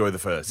I could enjoy the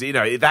first.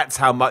 That's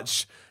how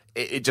much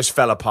it just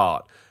fell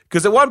apart.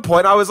 Because at one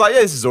point I was like,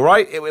 yeah, this is all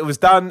right. It was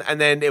done. And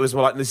then it was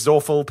more like, this is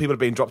awful. People are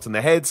being dropped on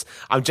their heads.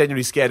 I'm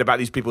genuinely scared about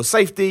these people's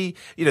safety.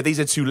 These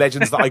are two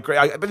legends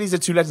that these are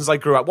two legends I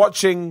grew up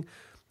watching.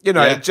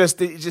 It's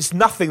just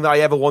nothing that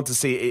I ever want to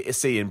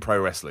see in pro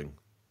wrestling.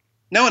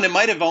 No, and it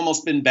might have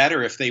almost been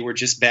better if they were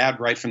just bad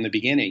right from the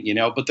beginning,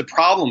 But the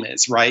problem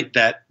is, right,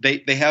 that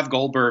they have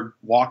Goldberg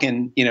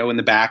walking, in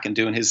the back and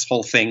doing his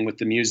whole thing with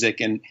the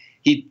music, and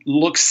he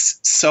looks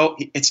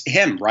it's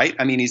him, right?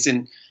 I mean, he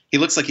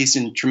looks like he's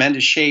in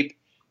tremendous shape.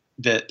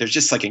 There's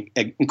just like an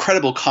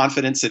incredible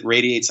confidence that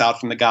radiates out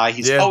from the guy.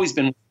 He's always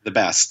been the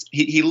best.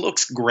 He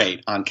looks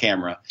great on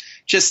camera.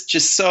 Just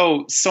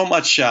so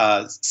much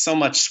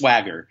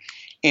swagger.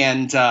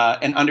 And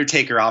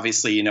Undertaker,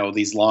 obviously,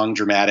 these long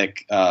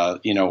dramatic,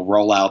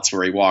 rollouts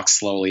where he walks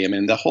slowly. I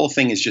mean, the whole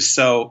thing is just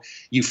so,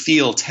 you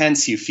feel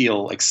tense, you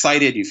feel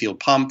excited, you feel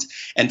pumped.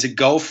 And to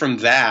go from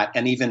that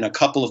and even a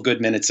couple of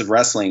good minutes of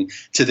wrestling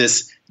to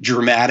this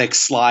dramatic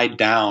slide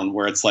down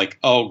where it's like,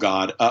 oh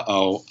God,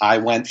 I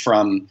went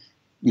from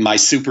my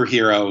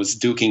superheroes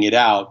duking it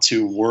out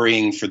to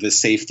worrying for the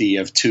safety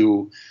of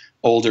two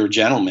older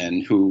gentlemen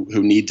who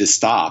need to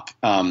stop.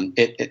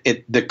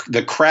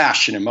 The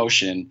crash in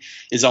emotion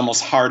is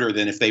almost harder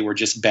than if they were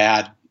just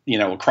bad,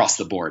 across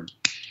the board.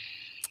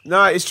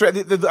 No, it's true. I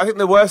think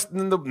the worst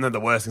thing's not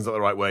the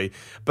right way,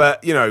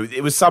 but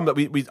it was some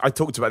that I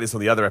talked about this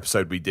on the other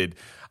episode we did.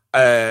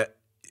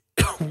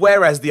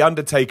 Whereas the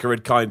Undertaker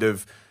had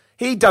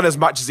he'd done as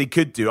much as he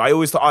could do. I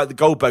always thought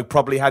Goldberg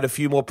probably had a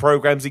few more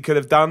programs he could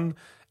have done,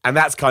 and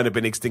that's kind of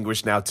been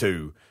extinguished now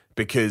too.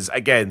 Because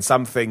again,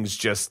 some things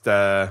just.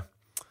 Well,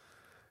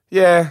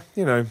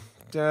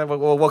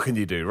 what can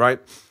you do, right?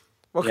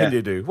 What can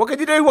you do? What can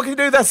you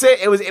do? That's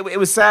it. It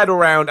was sad all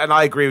round, and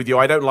I agree with you.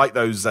 I don't like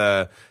those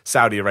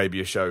Saudi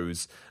Arabia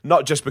shows,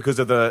 not just because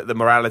of the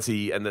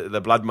morality and the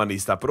blood money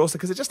stuff, but also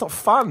because they're just not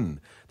fun.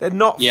 They're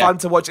not fun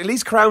to watch. At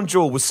least Crown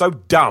Jewel was so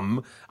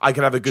dumb, I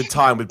could have a good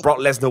time with Brock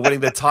Lesnar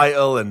winning the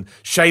title and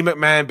Shane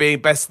McMahon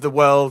being best of the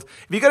world.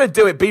 If you're going to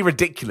do it, be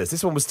ridiculous.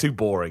 This one was too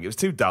boring. It was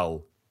too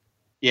dull.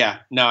 Yeah,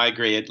 no, I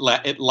agree. It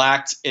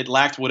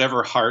lacked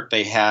whatever heart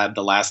they had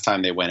the last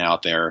time they went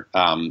out there.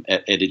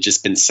 It had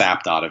just been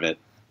sapped out of it.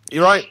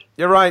 You're right.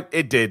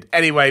 It did.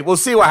 Anyway, we'll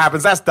see what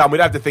happens. That's done. We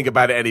don't have to think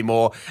about it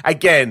anymore.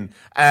 Again,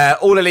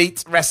 All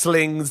Elite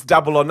Wrestling's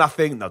Double or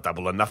Nothing.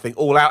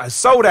 All Out has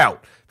sold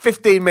out.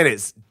 15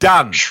 minutes,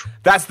 done.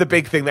 That's the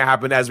big thing that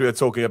happened as we were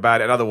talking about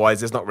it. And otherwise,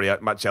 there's not really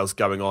much else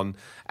going on.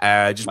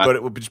 Just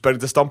burn it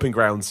to stomping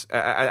grounds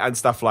and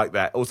stuff like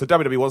that. Also,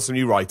 WWE wants some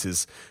new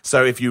writers.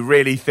 So if you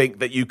really think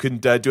that you can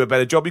do a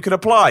better job, you can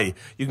apply.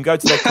 You can go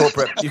to their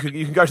corporate. you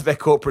can go to their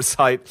corporate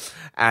site,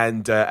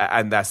 and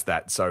that's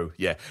that. So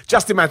yeah,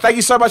 Justin, man, thank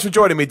you so much for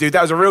joining me, dude.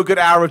 That was a real good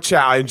hour of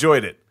chat. I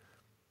enjoyed it.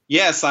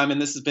 Yeah, Simon,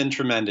 this has been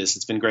tremendous.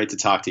 It's been great to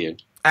talk to you.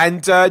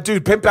 And,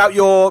 dude, pimp out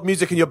your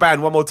music and your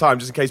band one more time,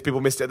 just in case people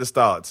missed it at the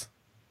start.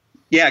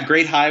 Yeah,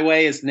 Great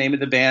Highway is the name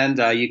of the band.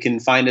 You can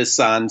find us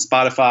on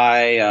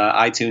Spotify,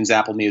 iTunes,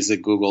 Apple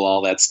Music, Google,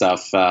 all that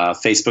stuff.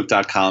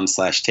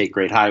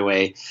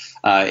 Facebook.com/TakeGreatHighway.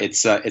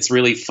 It's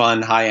really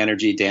fun, high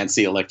energy,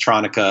 dancey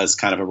electronica. It's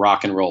kind of a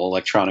rock and roll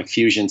electronic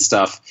fusion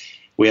stuff.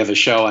 We have a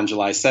show on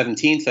July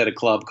 17th at a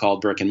club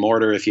called Brick and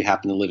Mortar if you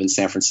happen to live in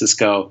San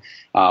Francisco.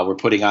 We're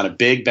putting on a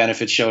big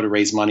benefit show to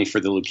raise money for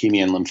the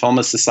Leukemia and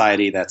Lymphoma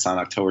Society. That's on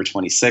October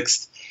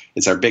 26th.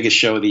 It's our biggest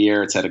show of the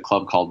year. It's at a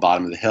club called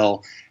Bottom of the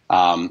Hill.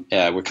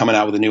 We're coming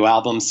out with a new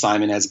album.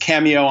 Simon has a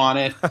cameo on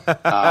it.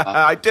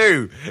 I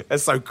do.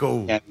 That's so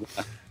cool. And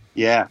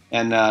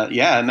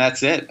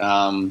that's it.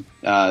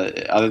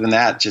 Other than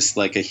that, just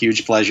like a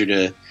huge pleasure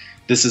to.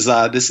 This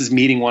is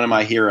meeting one of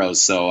my heroes.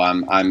 So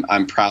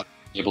I'm proud.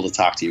 Able to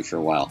talk to you for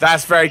a while.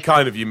 That's very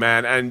kind of you,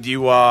 man. And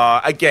you are,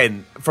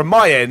 again, from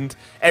my end,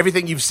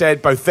 everything you've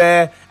said, both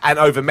there and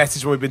over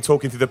message when we've been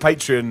talking through the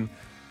Patreon,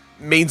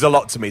 means a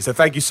lot to me. So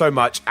thank you so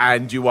much.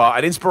 And you are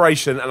an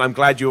inspiration, and I'm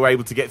glad you were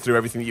able to get through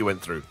everything that you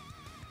went through.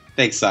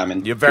 Thanks,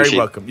 Simon. You're very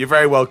welcome. You're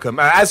very welcome.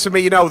 As for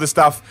me, you know all the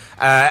stuff.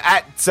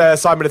 At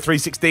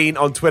Simon316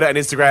 on Twitter and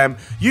Instagram.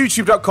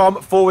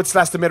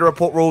 YouTube.com/The Miller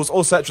Report Rules.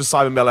 Or search for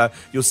Simon Miller.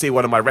 You'll see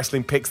one of my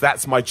wrestling picks.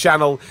 That's my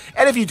channel.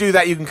 And if you do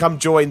that, you can come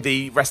join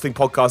the wrestling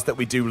podcast that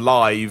we do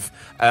live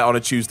on a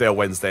Tuesday or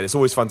Wednesday. And it's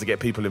always fun to get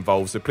people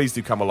involved. So please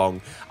do come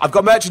along. I've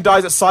got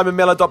merchandise at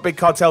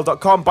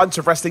simonmiller.bigcartel.com. Bunch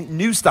of wrestling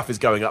new stuff is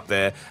going up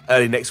there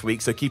early next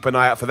week. So keep an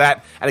eye out for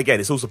that. And again,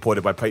 it's all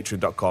supported by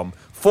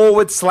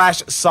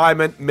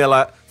patreon.com/Simon Miller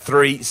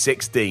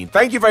 316.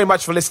 Thank you very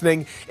much for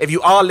listening. If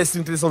you are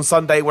listening to this on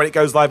Sunday when it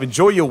goes live,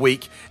 enjoy your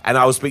week, and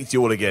I will speak to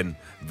you all again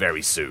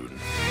very soon.